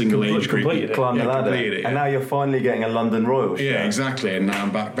every single age group. Climbed the ladder. And now you're finally getting a London Royal shirt. Yeah, exactly. And now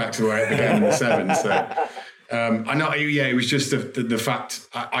I'm back to where I began in the 7s. So I know. Yeah, it was just the fact.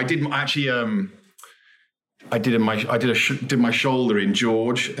 I did actually. I did my shoulder in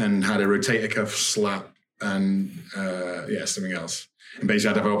George and had a rotator cuff slap and something else. And basically, I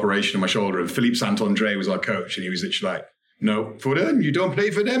had to have an operation on my shoulder. And Philippe Saint-André was our coach, and he was literally like, "No, for them, you don't play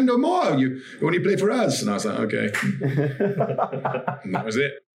for them no more. You only play for us." And I was like, "Okay," and that was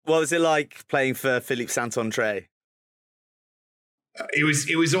it. What was it like playing for Philippe Saint-André?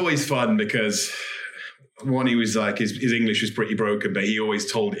 It was always fun because one, he was like his English was pretty broken, but he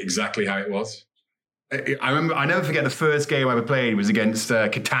always told it exactly how it was. I never forget the first game I ever played was against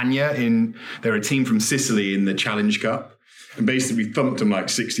Catania. They're a team from Sicily in the Challenge Cup, and basically we thumped them like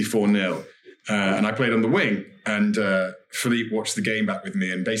 64-0. And I played on the wing, and Philippe watched the game back with me,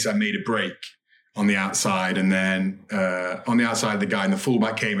 and basically I made a break on the outside, and then on the outside the guy and the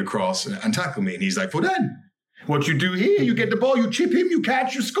fullback came across and tackled me, and he's like, "Foden, what you do here, you get the ball, you chip him, you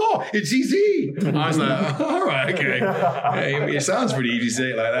catch, you score. It's easy." I was like, all right, okay. It sounds pretty easy to say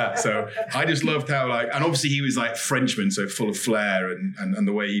it like that. So I just loved how and obviously he was like Frenchman, so full of flair and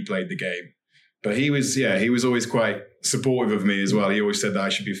the way he played the game. But he was always quite supportive of me as well. He always said that I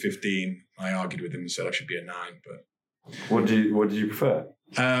should be 15. I argued with him and said I should be a 9. But what did you prefer?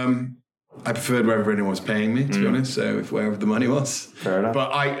 I preferred wherever anyone was paying me, to be honest. So wherever the money was. Fair enough.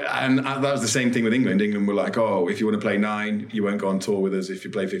 But that was the same thing with England. England were like, "Oh, if you want to play 9, you won't go on tour with us. If you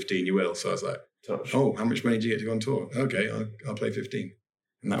play 15, you will." So I was like, "Oh, how much money do you get to go on tour?" "Okay, I'll play 15."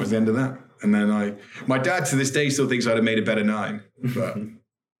 And that was the end of that. And then my dad to this day still thinks I'd have made a better 9. But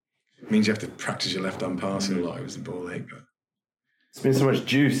it means you have to practice your left arm passing a lot. It was the ball ache. But it's been so much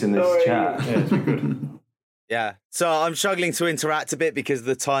juice in this chat. Yeah, it's been good. Yeah, so I'm struggling to interact a bit because of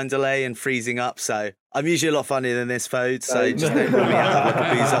the time delay and freezing up. So I'm usually a lot funnier than this, Fodes. So just don't worry, have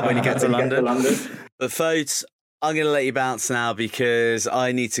a booze up when you get to London. But Fodes, I'm going to let you bounce now because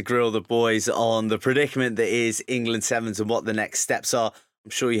I need to grill the boys on the predicament that is England 7s and what the next steps are.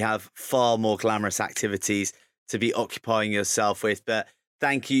 I'm sure you have far more glamorous activities to be occupying yourself with, but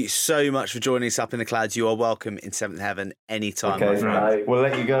thank you so much for joining us up in the clouds. You are welcome in 7th Heaven anytime. Okay, right. We'll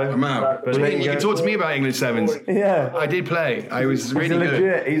let you go. I'm out. But you can talk to me about English 7s. Yeah. I did play. I was really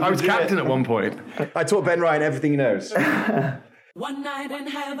good. I was captain at one point. I taught Ben Ryan everything he knows. One night in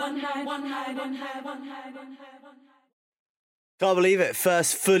heaven, one night in heaven. Can't believe it.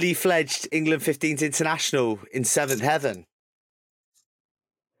 First fully fledged England 15s international in 7th Heaven.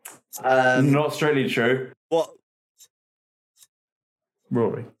 Not strictly true. What?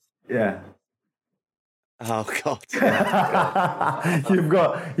 Rory. Yeah. Oh God. You've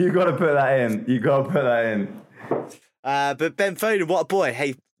got to put that in. You've got to put that in. But Ben Foden, what a boy.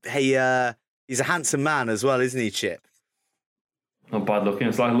 Hey, he's a handsome man as well, isn't he, Chip? Not bad looking.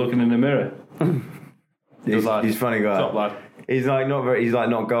 It's like looking in the mirror. He's a funny guy. Top lad. He's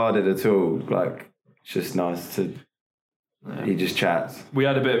not guarded at all. Like, it's just nice to. Yeah. He just chats. We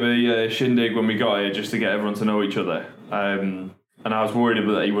had a bit of a shindig when we got here just to get everyone to know each other. And I was worried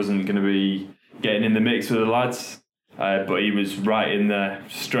about that he wasn't going to be getting in the mix with the lads. But he was right in there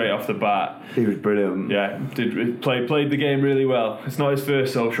straight off the bat. He was brilliant. Yeah, played the game really well. It's not his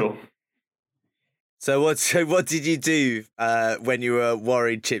first social. So what did you do when you were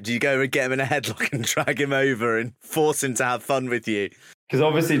worried, Chip? Did you go and get him in a headlock and drag him over and force him to have fun with you? Because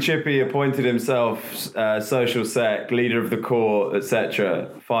obviously Chippy appointed himself social sec, leader of the court, etc.,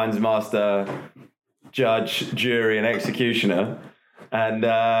 fines master, judge, jury, and executioner. And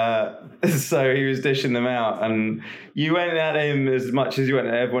so he was dishing them out. And you went at him as much as you went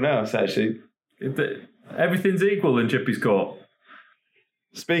at everyone else, actually. Everything's equal in Chippy's court.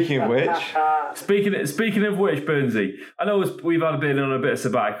 Speaking of which, Speaking of which, Burnsy, I know we've been on a bit of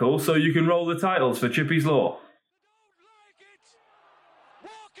sabbatical, so you can roll the titles for Chippy's Law.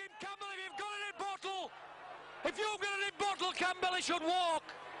 Walk in, Campbell, if you've got it in bottle. If you've got it in bottle, Campbell, he should walk.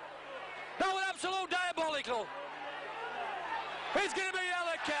 That was absolute diabolical. It's going to be a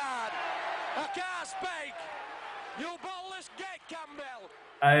yellow card. I can't speak. You ballless get, Campbell.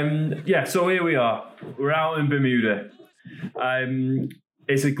 Yeah, so here we are. We're out in Bermuda.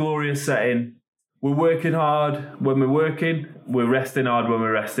 It's a glorious setting. We're working hard when we're working. We're resting hard when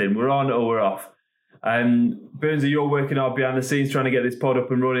we're resting. We're on or we're off. Burnsy, you're working hard behind the scenes trying to get this pod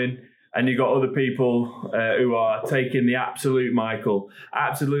up and running. And you've got other people who are taking the absolute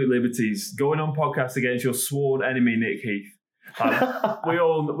liberties, going on podcasts against your sworn enemy, Nick Heath. We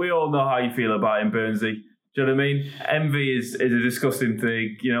all know how you feel about him, Burnsy. Do you know what I mean? Envy is a disgusting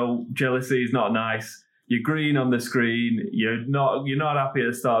thing. You know, jealousy is not nice. You're green on the screen. You're not happy at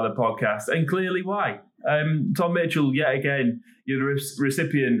the start of the podcast, and clearly why. Tom Mitchell, yet again, you're the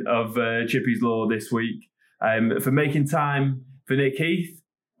recipient of Chippy's Law this week for making time for Nick Heath.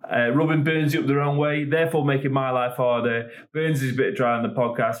 Rubbing Burnsy up the wrong way, therefore making my life harder. Burnsy's a bit dry on the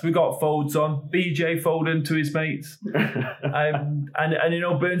podcast. We got Folds on, BJ Foden to his mates. and you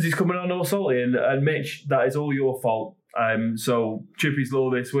know, Burnsy's coming on all salty. And Mitch, that is all your fault. So Chippy's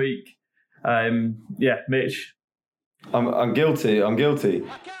Law this week. Mitch. I'm guilty.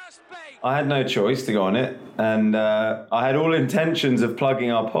 I had no choice to go on it. And I had all intentions of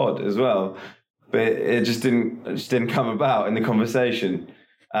plugging our pod as well. But it just didn't come about in the conversation.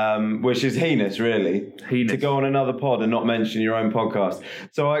 Which is heinous, really, to go on another pod and not mention your own podcast.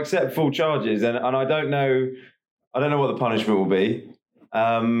 So I accept full charges, and I don't know what the punishment will be.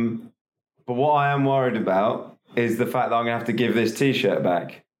 But what I am worried about is the fact that I'm going to have to give this T-shirt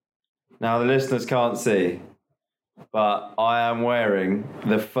back. Now the listeners can't see, but I am wearing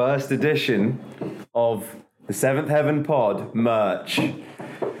the first edition of the Seventh Heaven Pod merch.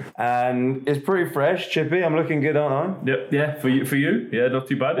 And it's pretty fresh, Chippy. I'm looking good, aren't I? Yep, yeah, for you. Yeah, not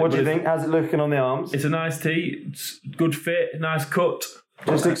too bad. What do you think? How's it looking on the arms? It's a nice tee. It's good fit, nice cut.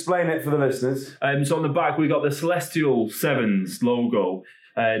 Just explain it for the listeners. So on the back, we got the Celestial Sevens logo,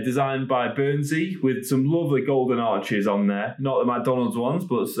 designed by Burnsy, with some lovely golden arches on there. Not the McDonald's ones,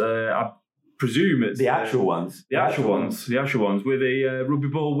 but I presume it's... The actual ones. The actual ones, with a rugby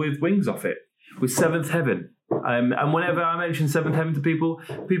ball with wings off it, with Seventh Heaven. And whenever I mention Seventh Heaven to people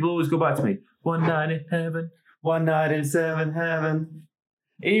always go back to me. One night in heaven. One night in Seventh Heaven.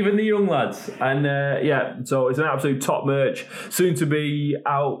 Even the young lads. And so it's an absolute top merch. Soon to be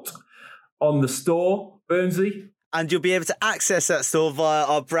out on the store, Burnsy. And you'll be able to access that store via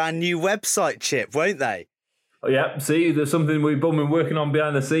our brand new website, Chip, won't they? Oh, yeah, see, there's something we've been working on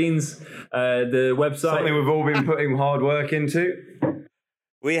behind the scenes. The website. Something we've all been putting hard work into.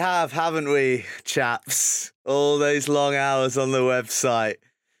 We have, haven't we, chaps? All those long hours on the website.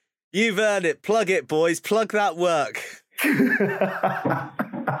 You've earned it. Plug it, boys. Plug that work.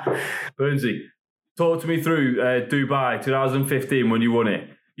 Burnsy, talk to me through Dubai 2015 when you won it.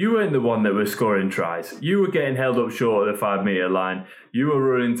 You weren't the one that was scoring tries. You were getting held up short of the 5 metre line. You were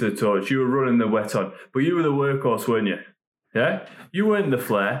running to touch. You were running the wet on. But you were the workhorse, weren't you? Yeah? You weren't the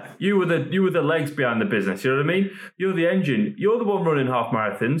flair. You were the legs behind the business. You know what I mean? You're the engine. You're the one running half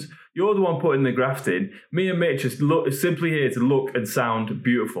marathons. You're the one putting the graft in. Me and Mitch are simply here to look and sound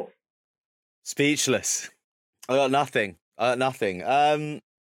beautiful. Speechless. I got nothing. So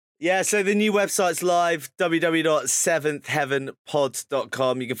the new website's live,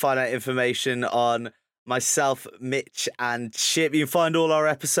 www.seventhheavenpod.com. You can find out information on myself, Mitch, and Chip. You can find all our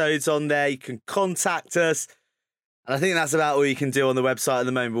episodes on there. You can contact us. And I think that's about all you can do on the website at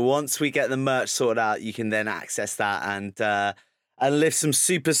the moment. But once we get the merch sorted out, you can then access that and lift some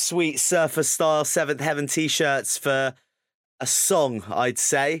super sweet surfer style Seventh Heaven t-shirts for a song, I'd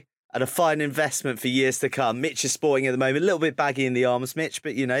say, and a fine investment for years to come. Mitch is sporting at the moment, a little bit baggy in the arms, Mitch,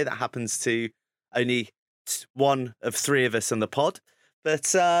 but you know, that happens to only one of 3 of us on the pod.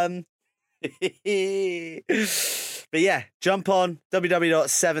 But yeah, jump on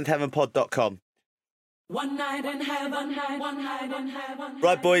www.seventhheavenpod.com. One night in heaven, one night in heaven.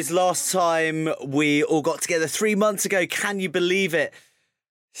 Right, boys, last time we all got together 3 months ago. Can you believe it?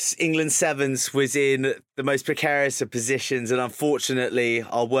 England Sevens was in the most precarious of positions, and unfortunately,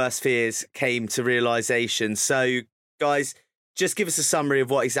 our worst fears came to realisation. So, guys, just give us a summary of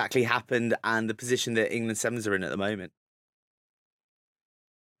what exactly happened and the position that England Sevens are in at the moment.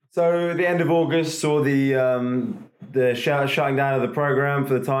 So, at the end of August, saw the shutting down of the programme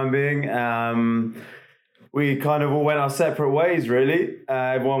for the time being. We kind of all went our separate ways, really.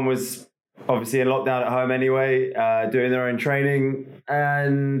 Everyone was obviously in lockdown at home anyway, doing their own training.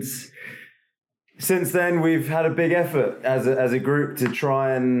 And since then, we've had a big effort as a group to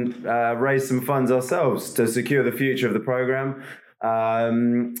try and raise some funds ourselves to secure the future of the program.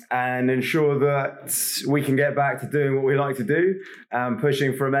 And ensure that we can get back to doing what we like to do.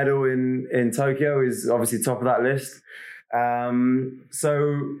 Pushing for a medal in Tokyo is obviously top of that list.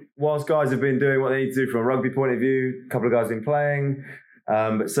 So whilst guys have been doing what they need to do from a rugby point of view, a couple of guys have been playing,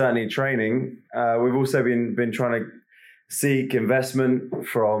 but certainly training, we've also been trying to seek investment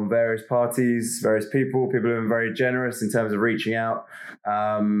from various parties, various people. People have been very generous in terms of reaching out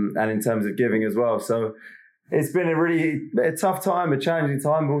and in terms of giving as well. So it's been a tough time, a challenging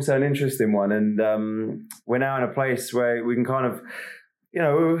time, but also an interesting one. And we're now in a place where we can kind of,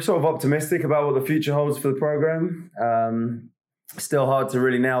 we're sort of optimistic about what the future holds for the program. Still hard to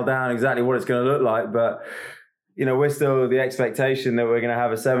really nail down exactly what it's going to look like, but we're still the expectation that we're going to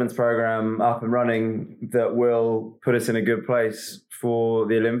have a sevens program up and running that will put us in a good place for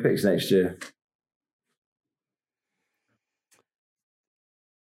the Olympics next year.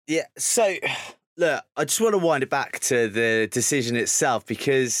 Yeah, so look, I just want to wind it back to the decision itself,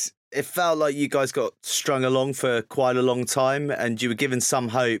 because it felt like you guys got strung along for quite a long time and you were given some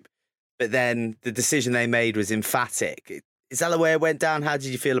hope, but then the decision they made was emphatic. Is that the way it went down? How did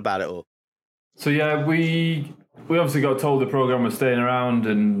you feel about it all? So yeah, we obviously got told the programme was staying around,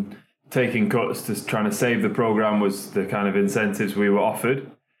 and taking cuts to trying to save the programme was the kind of incentives we were offered,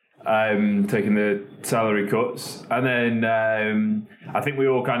 taking the salary cuts. And then I think we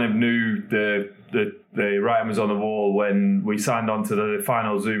all kind of knew the writing was on the wall when we signed on to the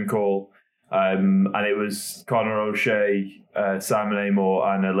final Zoom call, and it was Conor O'Shea, Simon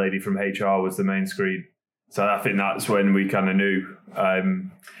Amor, and a lady from HR was the main screen. So I think that's when we kind of knew.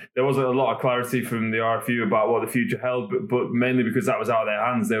 There wasn't a lot of clarity from the RFU about what the future held, but mainly because that was out of their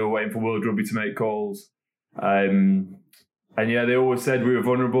hands. They were waiting for World Rugby to make calls. And yeah, they always said we were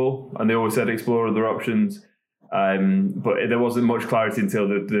vulnerable, and they always said explore other options. But there wasn't much clarity until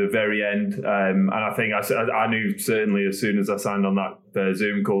the very end. And I think I knew certainly as soon as I signed on that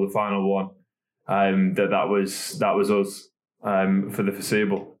Zoom call, the final one, that was us for the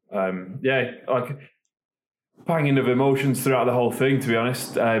foreseeable. Panging of emotions throughout the whole thing, to be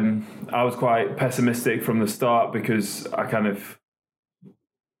honest. I was quite pessimistic from the start because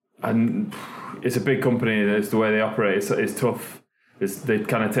it's a big company, and it's the way they operate. It's tough. They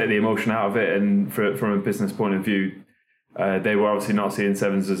kind of take the emotion out of it, and from a business point of view, they were obviously not seeing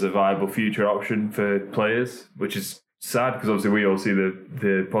sevens as a viable future option for players, which is sad because obviously we all see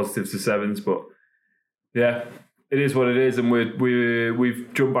the positives to sevens. But yeah, it is what it is, and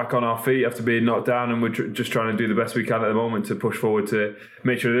we've jumped back on our feet after being knocked down, and we're just trying to do the best we can at the moment to push forward to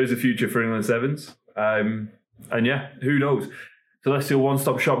make sure there is a future for England Sevens. And yeah, who knows? Celestial One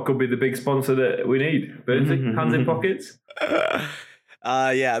Stop Shop could be the big sponsor that we need. Bernsey, hands in pockets.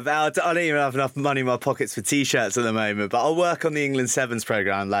 I don't even have enough money in my pockets for T-shirts at the moment, but I'll work on the England Sevens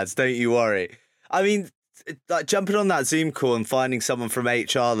programme, lads. Don't you worry. I mean, like jumping on that Zoom call and finding someone from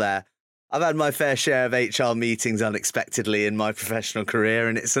HR there, I've had my fair share of HR meetings unexpectedly in my professional career,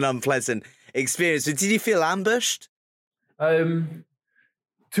 and it's an unpleasant experience. But did you feel ambushed? To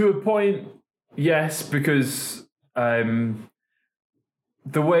a point, yes, because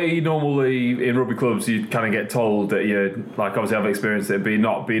the way normally in rugby clubs you kind of get told that you obviously have experienced it,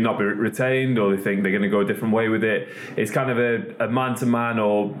 not be retained, or they think they're going to go a different way with it. It's kind of a man-to-man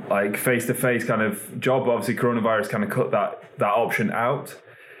or like face-to-face kind of job. Obviously, coronavirus kind of cut that option out.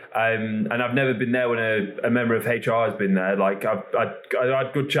 And I've never been there when a member of HR has been there. Like I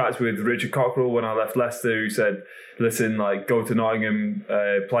had good chats with Richard Cockrell when I left Leicester, who said, "Listen, go to Nottingham,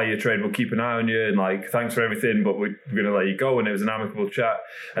 play your trade. We'll keep an eye on you, and thanks for everything, but we're going to let you go." And it was an amicable chat.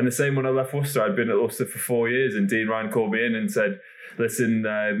 And the same when I left Worcester. I'd been at Worcester for 4 years, and Dean Ryan called me in and said, "Listen,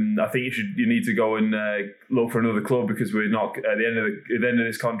 I think you need to go and look for another club because we're not at the end of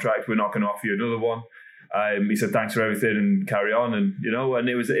this contract. We're not going to offer you another one." He said, "Thanks for everything and carry on." And and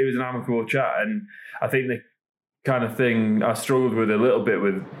it was an amicable chat. And I think the kind of thing I struggled with a little bit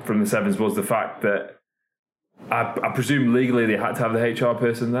from the Sevens was the fact that I presume legally they had to have the HR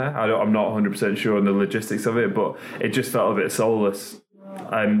person there. I'm not 100% sure on the logistics of it, but it just felt a bit soulless.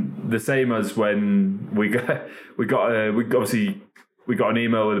 The same as when we got an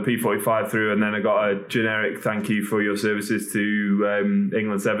email with a P45 through, and then I got a generic "thank you for your services to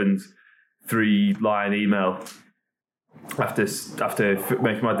England Sevens" 3-line email after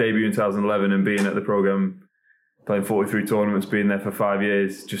making my debut in 2011 and being at the programme, playing 43 tournaments, being there for 5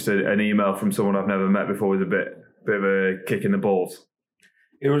 years. Just an email from someone I've never met before was a bit of a kick in the balls.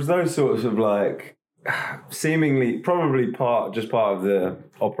 It was those sorts of seemingly probably part of the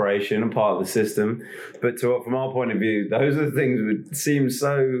operation and part of the system. But from our point of view, those are the things that seem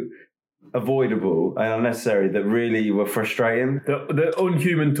so avoidable and unnecessary that really were frustrating. The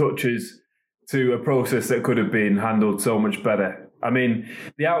unhuman touches to a process that could have been handled so much better. I mean,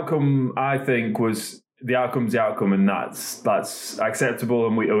 the outcome, I think, was the outcome's the outcome, and that's acceptable,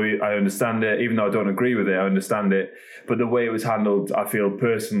 and I understand it. Even though I don't agree with it, I understand it. But the way it was handled, I feel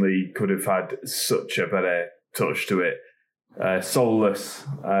personally could have had such a better touch to it, soulless,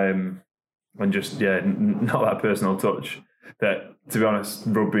 and just not that personal touch that, to be honest,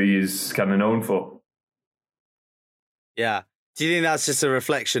 rugby is kind of known for. Yeah. Do you think that's just a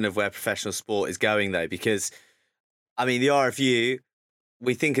reflection of where professional sport is going, though? Because, I mean, the RFU,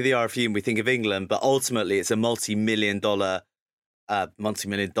 we think of the RFU and we think of England, but ultimately it's a multi-million dollar? Why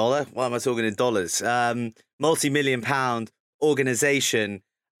am I talking in dollars? Multi-million pound organisation.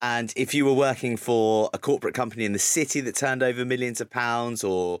 And if you were working for a corporate company in the city that turned over millions of pounds,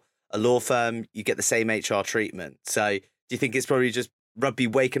 or a law firm, you get the same HR treatment. So do you think it's probably just rugby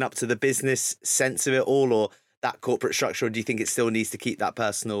waking up to the business sense of it all, or that corporate structure, or do you think it still needs to keep that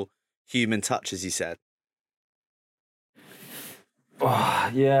personal human touch, as you said?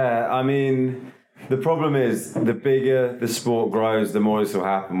 Yeah, I mean, the problem is the bigger the sport grows, the more this will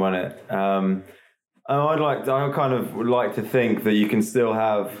happen, won't it? I kind of would like to think that you can still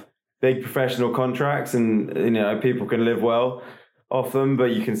have big professional contracts and, people can live well off them,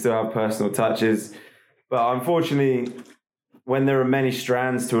 but you can still have personal touches. But unfortunately, when there are many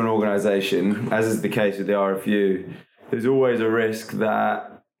strands to an organisation, as is the case with the RFU, there's always a risk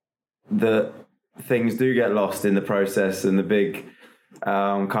that things do get lost in the process and the big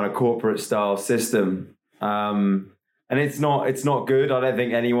kind of corporate style system. And it's not good. I don't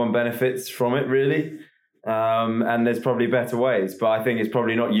think anyone benefits from it, really. And there's probably better ways, but I think it's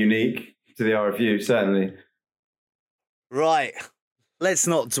probably not unique to the RFU, certainly. Right. Let's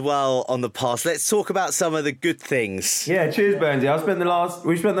not dwell on the past. Let's talk about some of the good things. Yeah, cheers, Burnsy.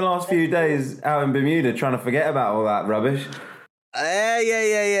 We spent the last few days out in Bermuda trying to forget about all that rubbish.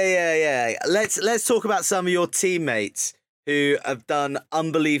 Yeah. Let's talk about some of your teammates who have done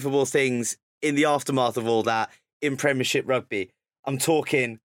unbelievable things in the aftermath of all that in Premiership rugby. I'm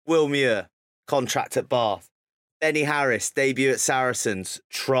talking Will Muir, contract at Bath. Benny Harris, debut at Saracens,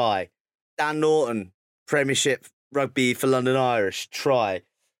 try. Dan Norton, Premiership rugby for London Irish, try.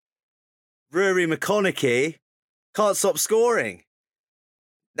 Rory McConaughey can't stop scoring.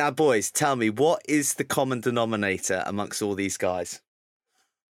 Now, boys, tell me, what is the common denominator amongst all these guys?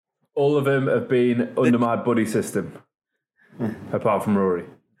 All of them have been under my buddy system, apart from Rory.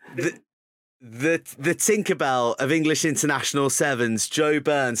 The Tinkerbell of English International Sevens, Joe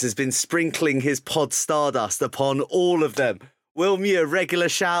Burns, has been sprinkling his pod stardust upon all of them. Will Muir, regular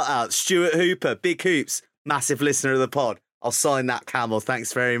shout-out. Stuart Hooper, Big Hoops, massive listener of the pod. I'll sign that camel,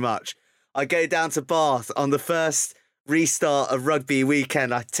 thanks very much. I go down to Bath on the first restart of rugby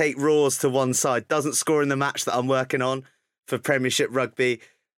weekend. I take Raws to one side, doesn't score in the match that I'm working on for Premiership rugby.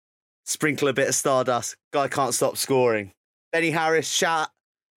 Sprinkle a bit of stardust. Guy can't stop scoring. Benny Harris, shout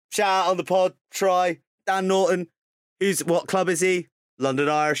out on the pod, try. Dan Norton, what club is he? London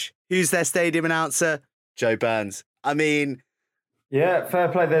Irish. Who's their stadium announcer? Joe Burns. I mean... Yeah, fair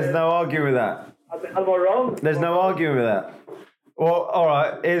play. There's no arguing with that. Am I wrong? There's no arguing with that. Well, all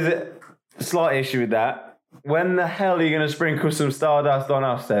right, here's a slight issue with that. When the hell are you going to sprinkle some stardust on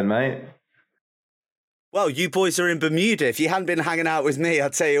us then, mate? Well, you boys are in Bermuda. If you hadn't been hanging out with me, I'll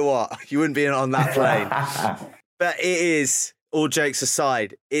tell you what, you wouldn't be on that plane. But it is, all jokes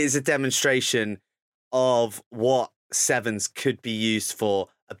aside, it is a demonstration of what sevens could be used for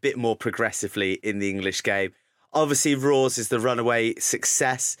a bit more progressively in the English game. Obviously, Raws is the runaway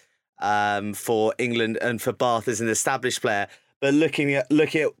success for England and for Bath as an established player. But looking at,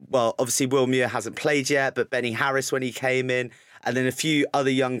 well, obviously Will Muir hasn't played yet, but Benny Harris when he came in, and then a few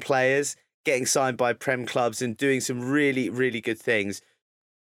other young players getting signed by Prem clubs and doing some really, really good things.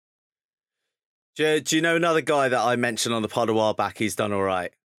 Do you know another guy that I mentioned on the pod a while back who's done all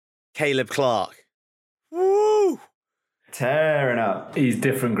right? Caleb Clark. Woo! Tearing up. He's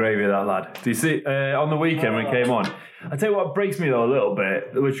different gravy, that lad. Do you see, on the weekend when he came on, I tell you what breaks me though a little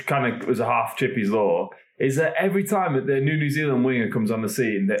bit, which kind of was a half Chippy's law, is that every time that the New Zealand winger comes on the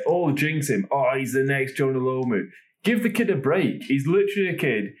scene, they all jinx him. Oh, he's the next Jonah Lomu. Give the kid a break. He's literally a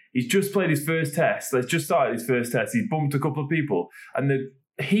kid. He's just played his first test. He's just started his first test. He's bumped a couple of people. And they're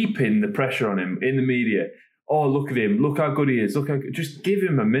heaping the pressure on him in the media oh, look at him, look how good he is, just give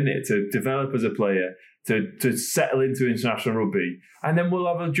him a minute to develop as a player, to settle into international rugby, and then we'll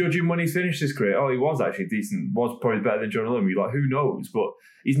have a judging when he's finished his career. Oh, he was actually decent, was probably better than John Olomu. Like, who knows? But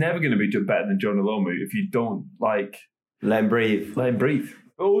he's never going to be better than John Olomu if you don't, like... Let him breathe.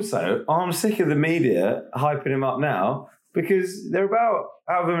 But also, I'm sick of the media hyping him up now because they're about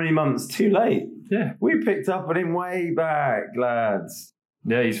however many months too late. Yeah. We picked up on him way back, lads.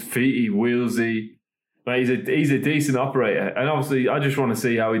 Yeah, he's feety, wheelsy. But he's a decent operator. And obviously, I just want to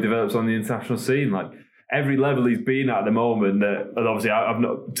see how he develops on the international scene. Like, every level he's been at the moment, and obviously I've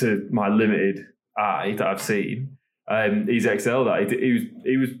not, to my limited eye that I've seen, he's excelled at.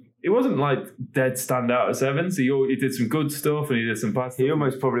 He wasn't like dead standout at sevens. He did some good stuff and he did some pass. He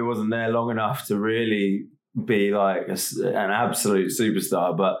almost probably wasn't there long enough to really be like an absolute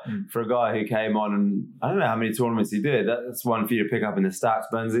superstar. But for a guy who came on, and I don't know how many tournaments he did, that's one for you to pick up in the stats,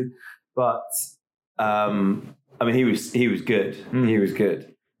 Benzie. But I mean, he was good. He was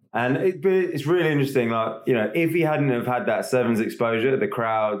good. And it's really interesting. Like, you know, if he hadn't have had that sevens exposure, the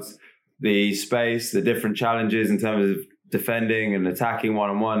crowds, the space, the different challenges in terms of defending and attacking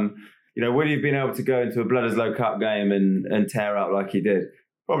one-on-one, you know, would he have been able to go into a Bledisloe Cup game and tear up like he did?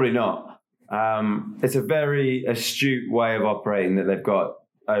 Probably not. It's a very astute way of operating that they've got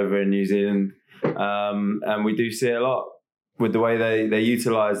over in New Zealand. And we do see it a lot with the way they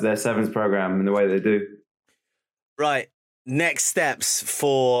utilise their sevens programme and the way they do. Right. Next steps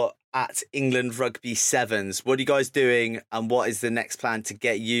for at England Rugby Sevens. What are you guys doing, and what is the next plan to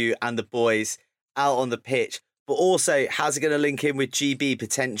get you and the boys out on the pitch? But also, how's it going to link in with GB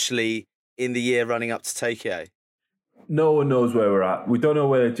potentially in the year running up to Tokyo? No one knows where we're at. We don't know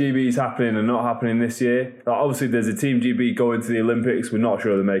whether GB is happening or not happening this year. Obviously, there's a Team GB going to the Olympics. We're not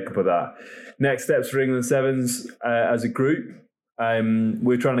sure of the makeup of that. Next steps for England Sevens as a group.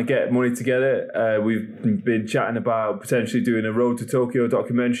 We're trying to get money together. We've been chatting about potentially doing a Road to Tokyo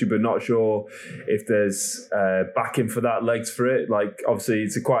documentary, but not sure if there's backing for that, legs for it. Like, obviously,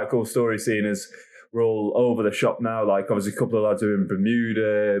 it's quite a cool story seeing as we're all over the shop now. Like, obviously, a couple of lads are in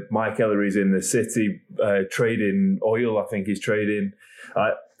Bermuda. Mike Ellery's in the city trading oil. I think he's trading.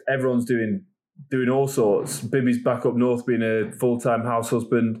 Everyone's doing all sorts. Bibby's back up north being a full-time house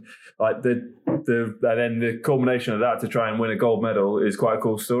husband. Like and then the culmination of that to try and win a gold medal is quite a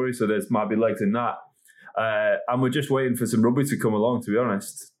cool story. So there's might be legs in that. And we're just waiting for some rugby to come along, to be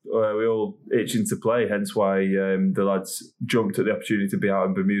honest. We're all itching to play, hence why the lads jumped at the opportunity to be out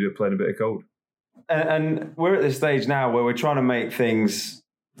in Bermuda playing a bit of cold. And we're at this stage now where we're trying to make things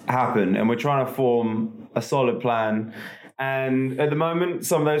happen and we're trying to form a solid plan. And at the moment,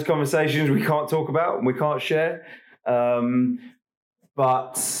 some of those conversations we can't talk about and we can't share. But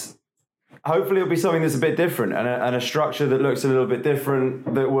hopefully it'll be something that's a bit different and a structure that looks a little bit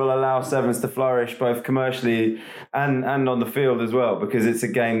different that will allow sevens to flourish both commercially and on the field as well, because it's a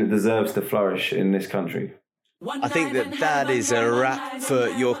game that deserves to flourish in this country. I think that is a wrap for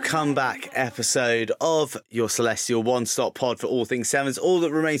your comeback episode of your Celestial one-stop pod for all things sevens. All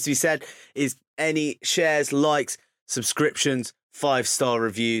that remains to be said is any shares, likes, subscriptions, 5-star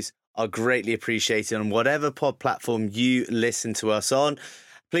reviews are greatly appreciated on whatever pod platform you listen to us on.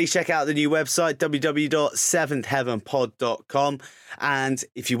 Please check out the new website, www.seventhheavenpod.com. And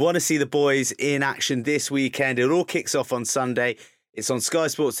if you want to see the boys in action this weekend, it all kicks off on Sunday. It's on Sky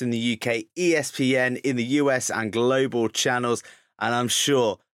Sports in the UK, ESPN in the US and global channels. And I'm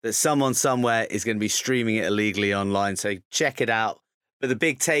sure that someone somewhere is going to be streaming it illegally online. So check it out. But the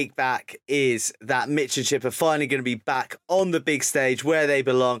big take back is that Mitch and Chip are finally going to be back on the big stage where they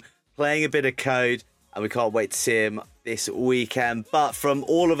belong, playing a bit of code. And we can't wait to see him this weekend. But from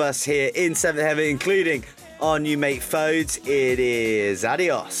all of us here in Seventh Heaven, including our new mate Fodes, it is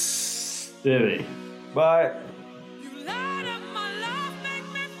adios. Really? Bye.